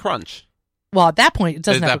 It adds a crunch. Well, at that point, it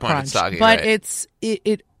doesn't have a crunch. It's soggy, but right.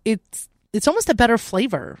 it's almost a better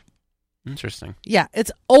flavor. Interesting. Yeah,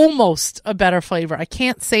 it's almost a better flavor. I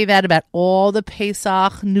can't say that about all the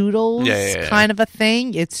Pesach noodles kind of a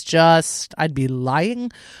thing. It's just, I'd be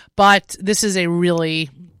lying. But this is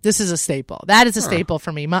a staple. That is a staple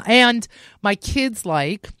for me. And my kids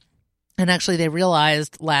and actually they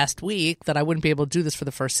realized last week that I wouldn't be able to do this for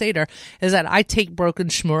the first Seder, is that I take broken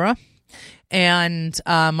shmura and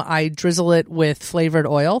I drizzle it with flavored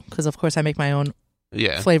oil, because of course I make my own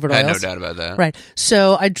flavored oils. I had no doubt about that. Right.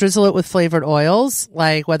 So I drizzle it with flavored oils,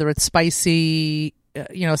 like whether it's spicy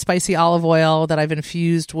olive oil that I've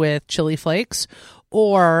infused with chili flakes,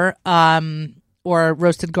 or or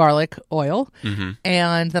roasted garlic oil, Mhm.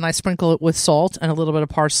 and then I sprinkle it with salt and a little bit of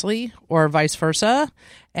parsley, or vice versa,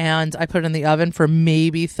 and I put it in the oven for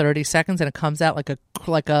maybe 30 seconds, and it comes out like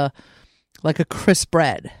a crisp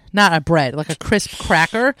bread, not a bread, like a crisp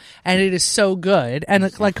cracker, and it is so good. And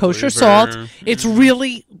it's like kosher flavor. salt, it's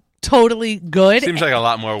really totally good. Seems like a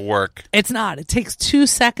lot more work. It's not. It takes 2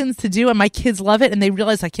 seconds to do, and my kids love it, and they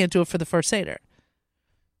realize I can't do it for the first Seder.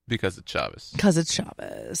 Because it's Shabbos. Because it's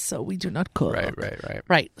Shabbos, so we do not cook. Right.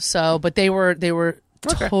 Right. So, but they were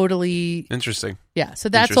Okay. totally Interesting. Yeah. So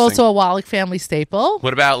that's Interesting. also a Wallach family staple.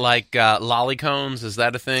 What about like lolly cones? Is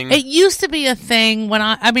that a thing? It used to be a thing when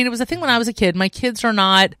it was a thing when I was a kid. My kids are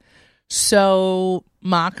not so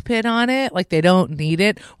mock pit on it. Like, they don't need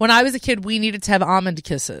it. When I was a kid, we needed to have almond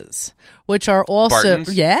kisses, which are also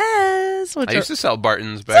Bartons? Yes. I used to sell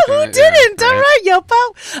Bartons back So in who didn't? All right,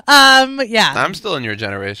 Yopo. Yeah. I'm still in your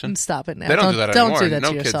generation. Stop it now. They don't do that anymore. do that no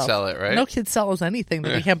to kids yourself. sell it, right? No kid sells anything that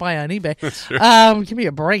Yeah. you can't buy on eBay. That's true. Give me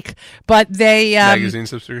a break. But they Magazine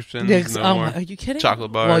subscriptions. No more. Are you kidding?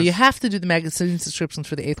 Chocolate bars. Well, you have to do the magazine subscriptions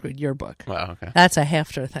for the 8th grade yearbook. Wow. Okay. That's a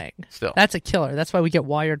hefter thing. Still. That's a killer. That's why we get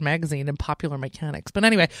Wired magazine and Popular Mechanics. But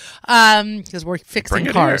anyway, because we're fixing Bring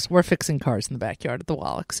it cars. here. We're fixing cars in the backyard at the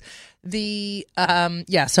Wallachs.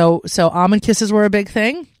 So almond kisses were a big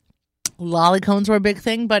thing. Lolly cones were a big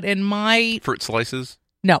thing, but in my Fruit slices.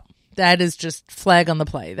 no, that is just flag on the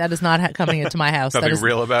play. That is not coming into my house. Nothing That is,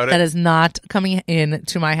 real about it? That is not coming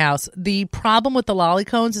into my house. The problem with the lolly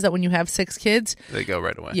cones is that when you have 6 kids, They go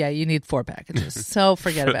right away. yeah, you need 4 packages. So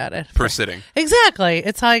forget about it. Per sitting. Exactly.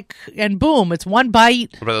 It's like, and boom, it's one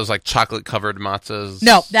bite. What about those like chocolate covered matzahs?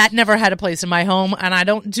 No, that never had a place in my home, and I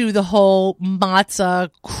don't do the whole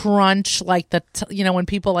matzah crunch like when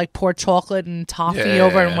people like pour chocolate and toffee Yeah,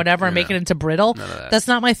 over and whatever and yeah. make it into brittle. None of that. That's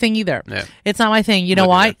not my thing either. Yeah. It's not my thing. You know Look at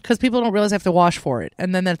why? that. Because people don't realize they have to wash for it,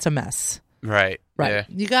 and then that's a mess. Right. Right. Yeah.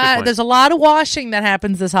 You Good got. point. There's a lot of washing that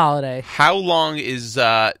happens this holiday. How long is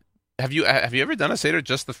have you ever done a Seder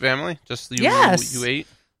just the family? Just you Yes. you ate?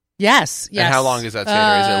 Yes. And how long is that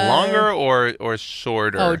Seder? Is it longer or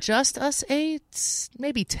shorter? Oh, just us 8,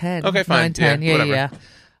 maybe 10. Okay, fine. 9, 10. Yeah, Yeah.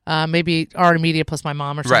 whatever. Maybe our media plus my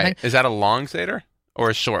mom or something. Right. Is that a long Seder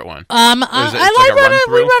or a short one? I it's like like a we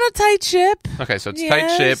run-through? run a tight ship. Okay, so it's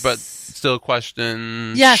tight shit, Yes. but still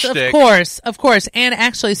question. Yes, shtick. of course. And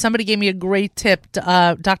actually, somebody gave me a great tip.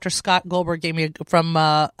 Dr. Scott Goldberg from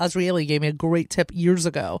Azrieli gave me a great tip years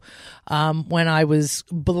ago when I was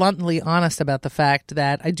bluntly honest about the fact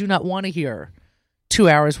that I do not want to hear 2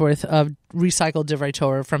 hours worth of recycled divrei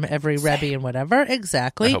Torah from every Rebbe and whatever.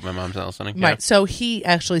 Exactly. I hope my mom's not listening. Yeah. Right. So he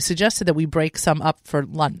actually suggested that we break some up for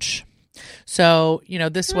lunch. So,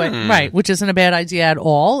 this way, right, which isn't a bad idea at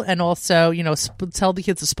all. And also, tell the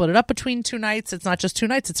kids to split it up between 2 nights. It's not just 2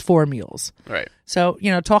 nights, it's 4 meals. Right. So,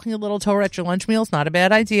 talking a little Torah at your lunch meal is not a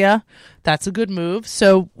bad idea. That's a good move.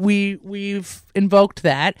 So we've invoked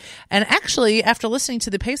that. And actually, after listening to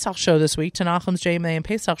the Pesach show this week, to Nachum's JMA and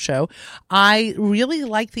Pesach show, I really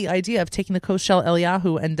like the idea of taking the Kos Shel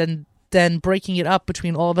Eliyahu and then breaking it up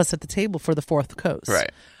between all of us at the table for the 4th Kos.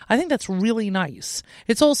 Right. I think that's really nice.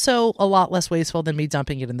 It's also a lot less wasteful than me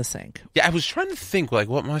dumping it in the sink. Yeah, I was trying to think like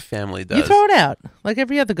what my family does. You throw it out like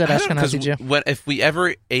every other good I don't know, Ashkenazi 'cause Jew. if we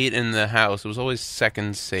ever ate in the house, it was always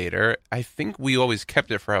second Seder. I think we always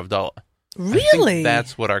kept it for Havdalah. I Really? think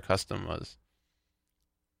that's what our custom was.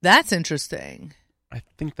 That's interesting. I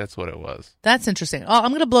think that's what it was. That's interesting. Oh, I'm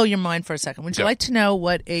going to blow your mind for a second. Would you Go. like to know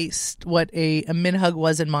what a minhag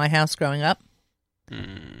was in my house growing up?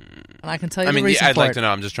 And I can tell you the reason I'd for like it. to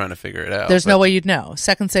know. I'm just trying to figure it out. There's but- no way you'd know.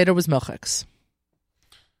 Second Seder was milchiks.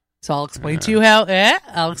 So I'll explain to you how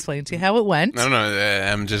it went. I don't know.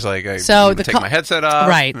 I'm just like, So take my headset off.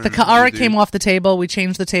 Right. The and ka'ara do- came off the table. We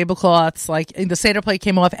changed the tablecloths. Like the Seder plate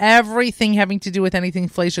came off. Everything having to do with anything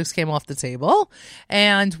fleischiks came off the table.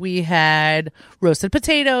 And we had roasted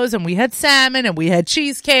potatoes and we had salmon and we had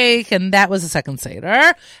cheesecake. And that was the second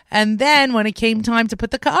Seder. And then when it came time to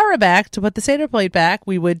put the ka'ara back, to put the Seder plate back,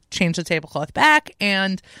 we would change the tablecloth back.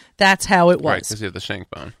 And that's how it was. Right, because you have the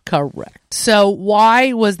shank bone. Correct. So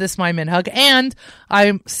why was this my minhag? And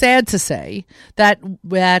I'm sad to say that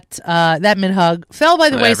that minhag fell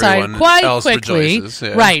by the wayside Everyone quite else quickly. rejoices,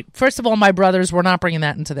 yeah. Right. First of all, my brothers were not bringing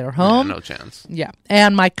that into their home. Yeah, no chance. Yeah.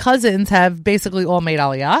 And my cousins have basically all made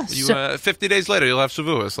aliyah. You, 50 days later, you'll have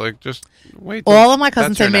Shavuos. Like, just wait. All of my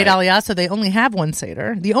cousins That's have your made night. aliyah, so they only have one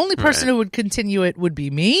Seder. The only person Right. who would continue it would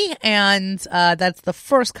be me, and that's the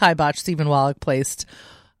first kibosh Stephen Wallach placed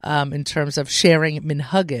in terms of sharing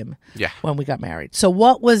minhagim when we got married. So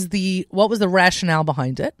what was the rationale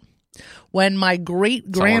behind it? When my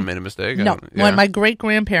Someone made a mistake. when my great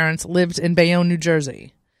grandparents lived in Bayonne, New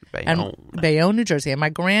Jersey, Bayonne, New Jersey. And my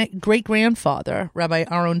great-grandfather, Rabbi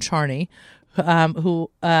Aaron Charney, who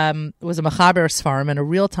was a Mechaber Sfarim and a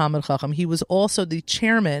real Talmud Chacham. He was also the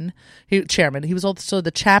chairman. He was also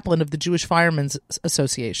the chaplain of the Jewish Firemen's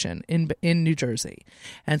Association in New Jersey.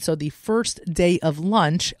 And so the first day of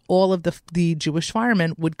lunch, all of the Jewish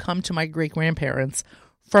firemen would come to my great-grandparents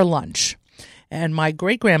for lunch. And my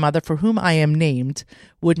great-grandmother, for whom I am named,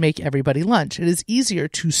 would make everybody lunch. It is easier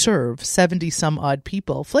to serve 70-some-odd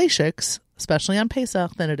people fleishiks, especially on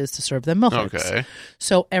Pesach, than it is to serve them milchiks. Okay.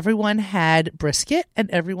 So everyone had brisket and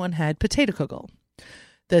everyone had potato kugel.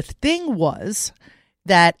 The thing was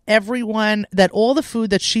that all the food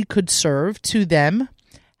that she could serve to them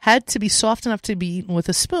had to be soft enough to be eaten with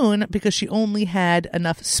a spoon because she only had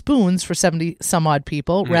enough spoons for 70-some-odd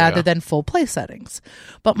people rather than full place settings.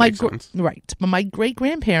 But my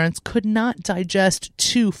great-grandparents could not digest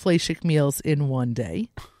 2 fleishik meals in one day.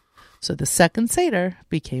 So the second Seder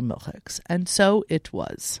became milchiks, and so it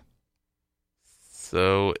was.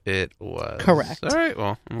 Correct. All right,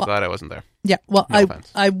 well, I'm glad I wasn't there. Yeah, well,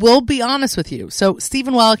 I will be honest with you. So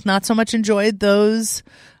Stephen Wallach not so much enjoyed those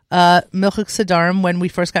milchik Sederim when we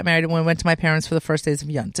first got married and when we went to my parents for the first days of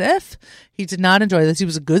Yontif. He did not enjoy this. He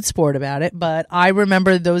was a good sport about it, but I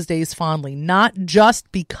remember those days fondly, not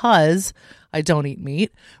just because I don't eat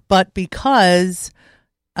meat, but because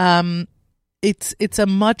it's a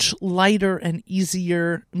much lighter and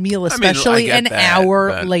easier meal, especially an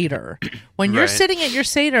hour later. When you're sitting at your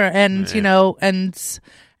Seder and,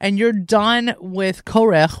 and you're done with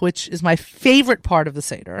korech, which is my favorite part of the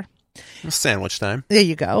Seder. Sandwich time. There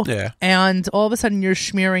you go. Yeah. And all of a sudden you're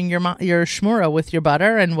smearing your shmura with your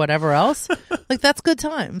butter and whatever else. That's good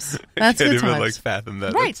times. That's good times. I can't even fathom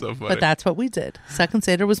that. Right. That's so funny. But that's what we did. Second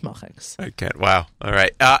Seder was milchiks. I can't. Wow. All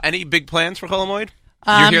right. Any big plans for Chol Hamoed?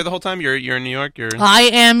 You're here the whole time? You're in New York? I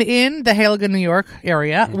am in the Haliga, New York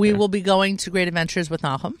area. Okay. We will be going to Great Adventures with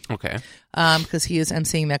Nahum. Okay. Because he is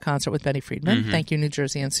emceeing that concert with Benny Friedman. Mm-hmm. Thank you, New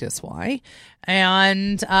Jersey and CSY.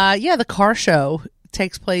 And the car show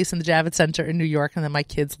takes place in the Javits Center in New York, and then my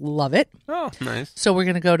kids love it. Oh, nice. So we're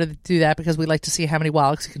going to go to do that because we like to see how many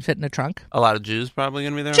Wallachs you can fit in a trunk. A lot of Jews probably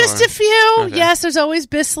going to be there? Just a few. Okay. Yes, there's always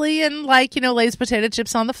Bisley and Lay's potato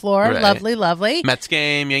chips on the floor. Right. Lovely, lovely. Mets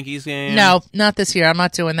game, Yankees game? No, not this year. I'm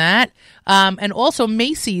not doing that. And also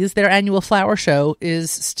Macy's, their annual flower show is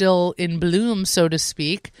still in bloom, so to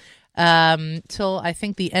speak. Till I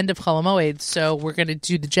think the end of Chol Hamoed. So we're going to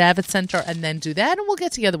do the Javits Center and then do that, and we'll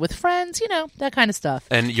get together with friends, that kind of stuff.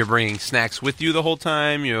 And you're bringing snacks with you the whole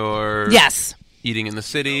time? You're eating in the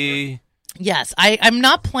city? Yes, I'm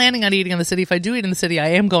not planning on eating in the city. If I do eat in the city,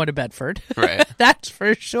 I am going to Bedford. Right. That's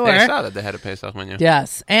for sure. Yeah, I saw that they had a Pesach menu.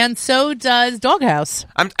 Yes, and so does Doghouse.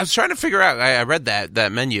 I was trying to figure out. I read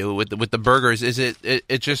that menu with the burgers. Is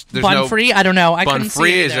it just there's bun free? I don't know. I bun couldn't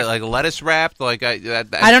free. see Is it like lettuce wrapped? I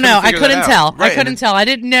don't know. I couldn't tell. Right. I couldn't tell. I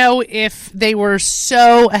didn't know if they were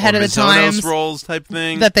so ahead of the times rolls type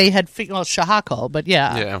thing that they had shahakol. But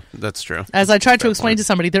yeah, that's true. As I tried to explain to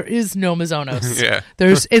somebody, there is no mizonos. Yeah,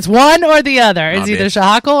 it's one or the other. It's either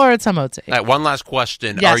shahakol or it's hamotzi. One last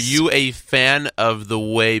question. Yes. Are you a fan of the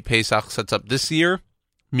way Pesach sets up this year?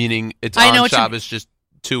 Meaning it's on Shabbos just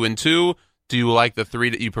 2 and 2. Do you like the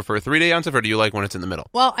 3? You prefer 3-day Yontif, or do you like when it's in the middle?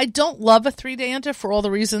 Well, I don't love a 3-day Yontif for all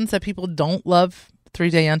the reasons that people don't love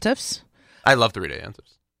 3-day Yontifs. I love 3-day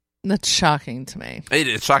Yontifs. That's shocking to me.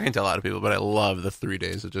 It's shocking to a lot of people, but I love the 3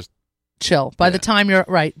 days of just chill. By the time you're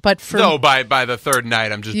right, but for by the third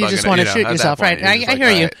night, I'm just you bugging just want to shoot yourself, right? I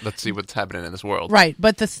hear you. Right, let's see what's happening in this world, right?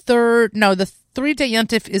 But the 3-day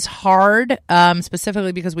Yontif is hard,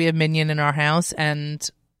 specifically because we have minyan in our house and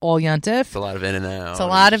all Yontif. It's a lot of in and out. It's a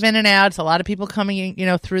lot of in and out. It's a lot of people coming,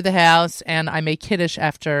 through the house, and I make kiddush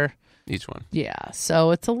after each one. Yeah,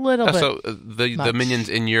 so it's a little bit. So the minyans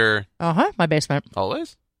in your my basement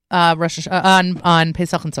always on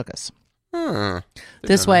Pesach and Sukkot.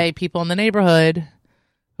 This way, people in the neighborhood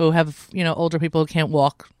who have older people who can't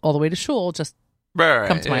walk all the way to shul just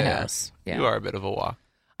come to my house. Yeah. You are a bit of a walk.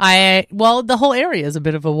 The whole area is a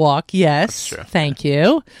bit of a walk. Yes, thank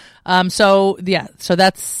you. So the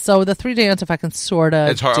 3-day Yontif I can sort of.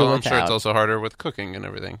 It's hard. I'm sure it's also harder with cooking and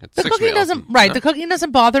everything. It's the 6 cooking meals. The cooking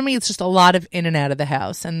doesn't bother me. It's just a lot of in and out of the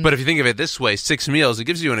house. But if you think of it this way, 6 meals, it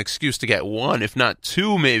gives you an excuse to get 1, if not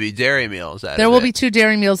 2, maybe dairy meals. There will be 2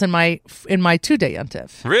 dairy meals in my 2-day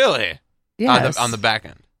Yontif. Really? Yes. On the back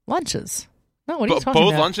end. Lunches. No, what are you talking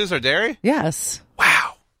both about? lunches are dairy? Yes.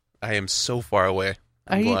 Wow. I am so far away.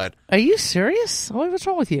 I'm glad. Are you serious? What's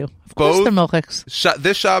wrong with you? Of course they're milchiks.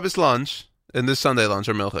 This Shabbos lunch and this Sunday lunch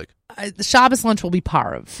are milchik. The Shabbos lunch will be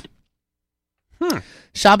parv.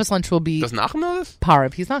 Shabbos lunch will be... Does Nachum know this?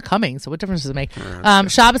 Parav. He's not coming, so what difference does it make?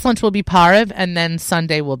 Shabbos lunch will be Parav, and then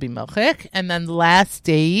Sunday will be Milchik. And then last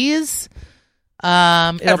days...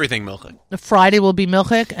 everything Milchik. Friday will be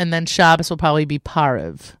Milchik, and then Shabbos will probably be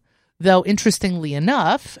Parav. Though, interestingly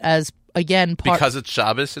enough, as, again... Because it's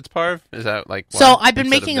Shabbos, it's Parv? Is that like... So I've been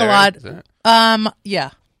making a lot...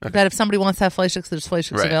 Yeah. Okay. That if somebody wants to have fleishiks, there's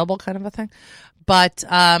fleishiks available, kind of a thing. But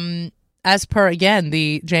as per, again,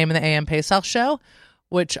 the JM and the AM Pesach show,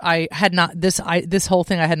 which I had not, this whole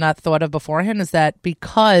thing I had not thought of beforehand, is that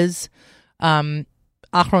because Achron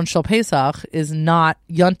Shel Pesach is not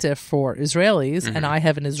Yontif for Israelis, and I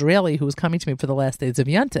have an Israeli who was coming to me for the last days of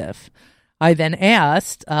Yontif, I then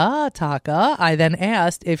asked,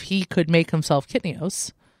 if he could make himself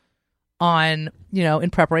kitnios on, in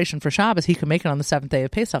preparation for Shabbos. He could make it on the 7th day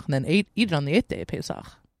of Pesach and then eat it on the 8th day of Pesach.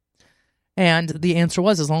 And the answer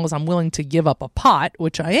was, as long as I'm willing to give up a pot,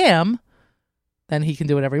 which I am, then he can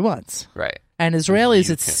do whatever he wants. Right. And Israelis,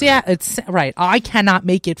 it's right. I cannot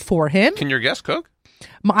make it for him. Can your guest cook?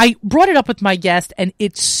 I brought it up with my guest, and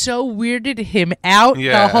it so weirded him out.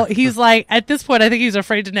 Yeah. He's like, at this point, I think he's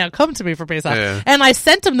afraid to now come to me for Pesach. Yeah. And I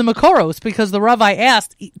sent him the Makoros because the Rav I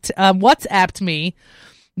asked WhatsApped me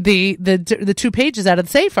the 2 pages out of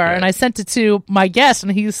the Sefer, and I sent it to my guest,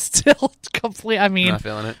 and he's still completely, not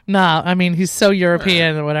feeling it. No, he's so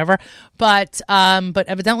European or whatever. But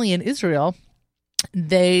evidently in Israel,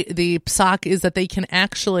 the psak is that they can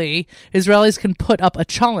actually, Israelis can put up a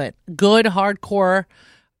cholent, good hardcore,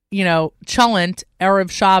 cholent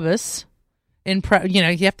Erev Shabbos. You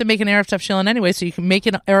have to make an Erev Tavshilin anyway, so you can make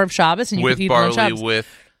an Erev Shabbos and you can eat barley, on Shabbos. with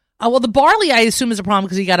well, the barley I assume is a problem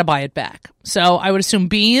because you got to buy it back. So I would assume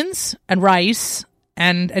beans and rice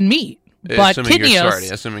and meat. But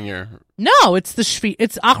kidneys, assuming you're no, it's the shvi.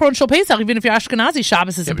 It's Achron Shel Pesach. Even if you're Ashkenazi,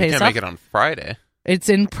 Shabbos is in but you Pesach. can't make it on Friday. It's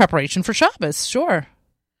in preparation for Shabbos. Sure.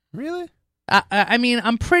 Really?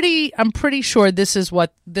 I'm pretty sure this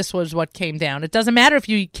was what came down. It doesn't matter if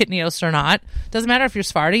you eat kitnios or not. It doesn't matter if you're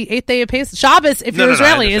Sephardi. 8th day of Pesach. Shabbos, if you're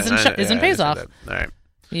Israeli, is in Pesach. All right.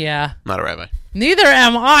 Yeah. Not a rabbi. Neither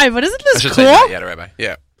am I. But isn't this cool? Say not a rabbi.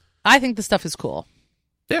 Yeah. I think the stuff is cool.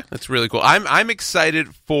 Yeah, that's really cool. I'm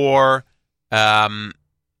excited for the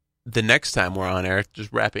next time we're on air,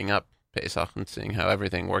 just wrapping up Pesach and seeing how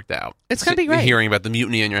everything worked out. It's going to be great. Hearing about the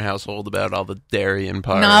mutiny in your household, about all the dairy and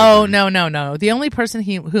parts. No. The only person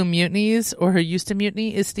who mutinies or who used to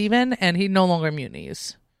mutiny is Stephen, and he no longer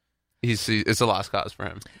mutinies. It's a lost cause for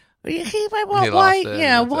him. Why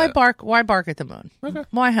bark at the moon? Okay.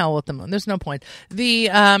 Why howl at the moon? There's no point.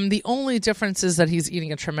 The only difference is that he's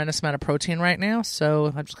eating a tremendous amount of protein right now,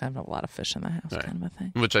 so I just kind of have a lot of fish in the house, kind of a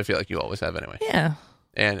thing. Which I feel like you always have anyway. Yeah.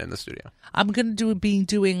 And in the studio. I'm going to be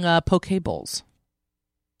doing poke bowls.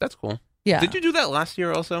 That's cool. Yeah. Did you do that last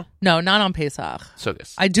year also? No, not on Pesach. So good.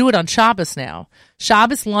 I do it on Shabbos now.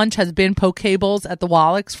 Shabbos lunch has been poke bowls at the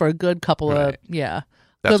Wallachs for a good couple of,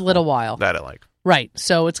 little while. That I like. Right.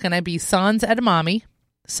 So it's going to be sans edamame,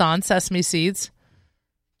 sans sesame seeds,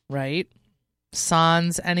 right?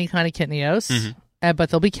 Sans any kind of kitnios, but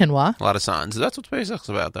there'll be quinoa. A lot of sans. That's what Pesach's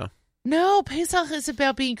about, though. No, Pesach is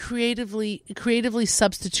about being creatively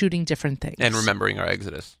substituting different things. And remembering our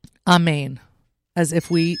Exodus. Amen. As if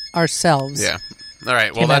we ourselves. Yeah. All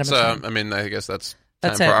right. Well, that's, I guess that's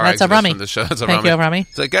time for our That's Exodus a rummy. from the show. That's a Thank you, Rami.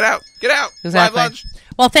 So get out. Exactly. Live lunch.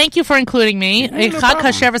 Well, thank you for including me. Chag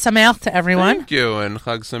Kasher v'Sameach to everyone. Thank you, and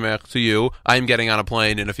Chag Sameach to you. I'm getting on a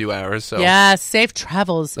plane in a few hours, so yeah, safe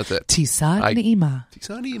travels. That's it. Tisan Ne'ima.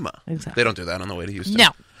 Exactly. They don't do that on the way to Houston. No.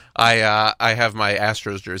 I have my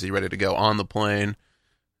Astros jersey ready to go on the plane.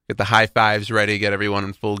 Get the high fives ready. Get everyone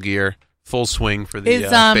in full gear, full swing for the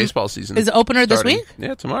baseball season. Is the opener starting. this week?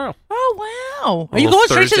 Yeah, tomorrow. Oh wow! Are you going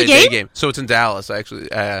straight to the game? So it's in Dallas.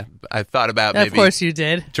 Actually, I thought about maybe. Of course you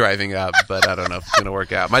did. Driving up, but I don't know if it's going to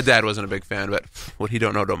work out. My dad wasn't a big fan, but what he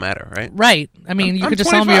don't know don't matter, right? Right. I mean, you could just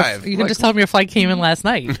tell him just tell him your flight came in last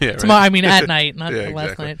night. Yeah, right. Tomorrow. I mean, at night, not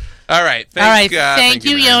last night. All right. Thank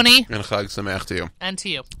you, Yoni, and Chag Sameach to you, and to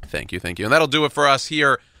you. Thank you, and that'll do it for us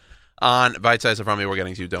here on Bite Size from Me. We're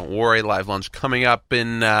getting to you. Don't worry. Live lunch coming up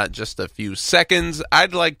in just a few seconds.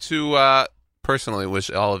 I'd like to personally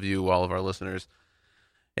wish all of our listeners,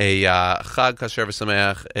 a Chag Kasher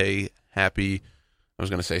v'Sameach, a happy, I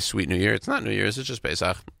was going to say sweet New Year. It's not New Year's, it's just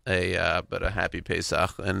Pesach. But a happy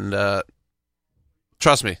Pesach. And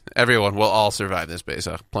trust me, everyone will all survive this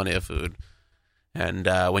Pesach. Plenty of food. And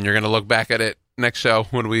when you're going to look back at it next show,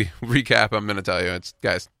 when we recap, I'm going to tell you,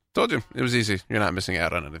 guys, told you, it was easy. You're not missing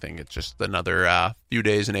out on anything. It's just another few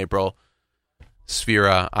days in April.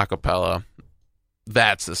 Sphera, acapella.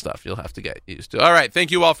 That's the stuff you'll have to get used to. All right,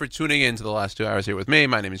 thank you all for tuning in to the last 2 hours here with me.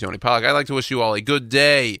 My name is Yoni Pollak. I'd like to wish you all a good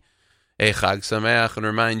day, a Chag Sameach, and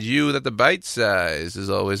remind you that the bite size is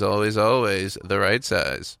always, always, always the right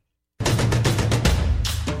size.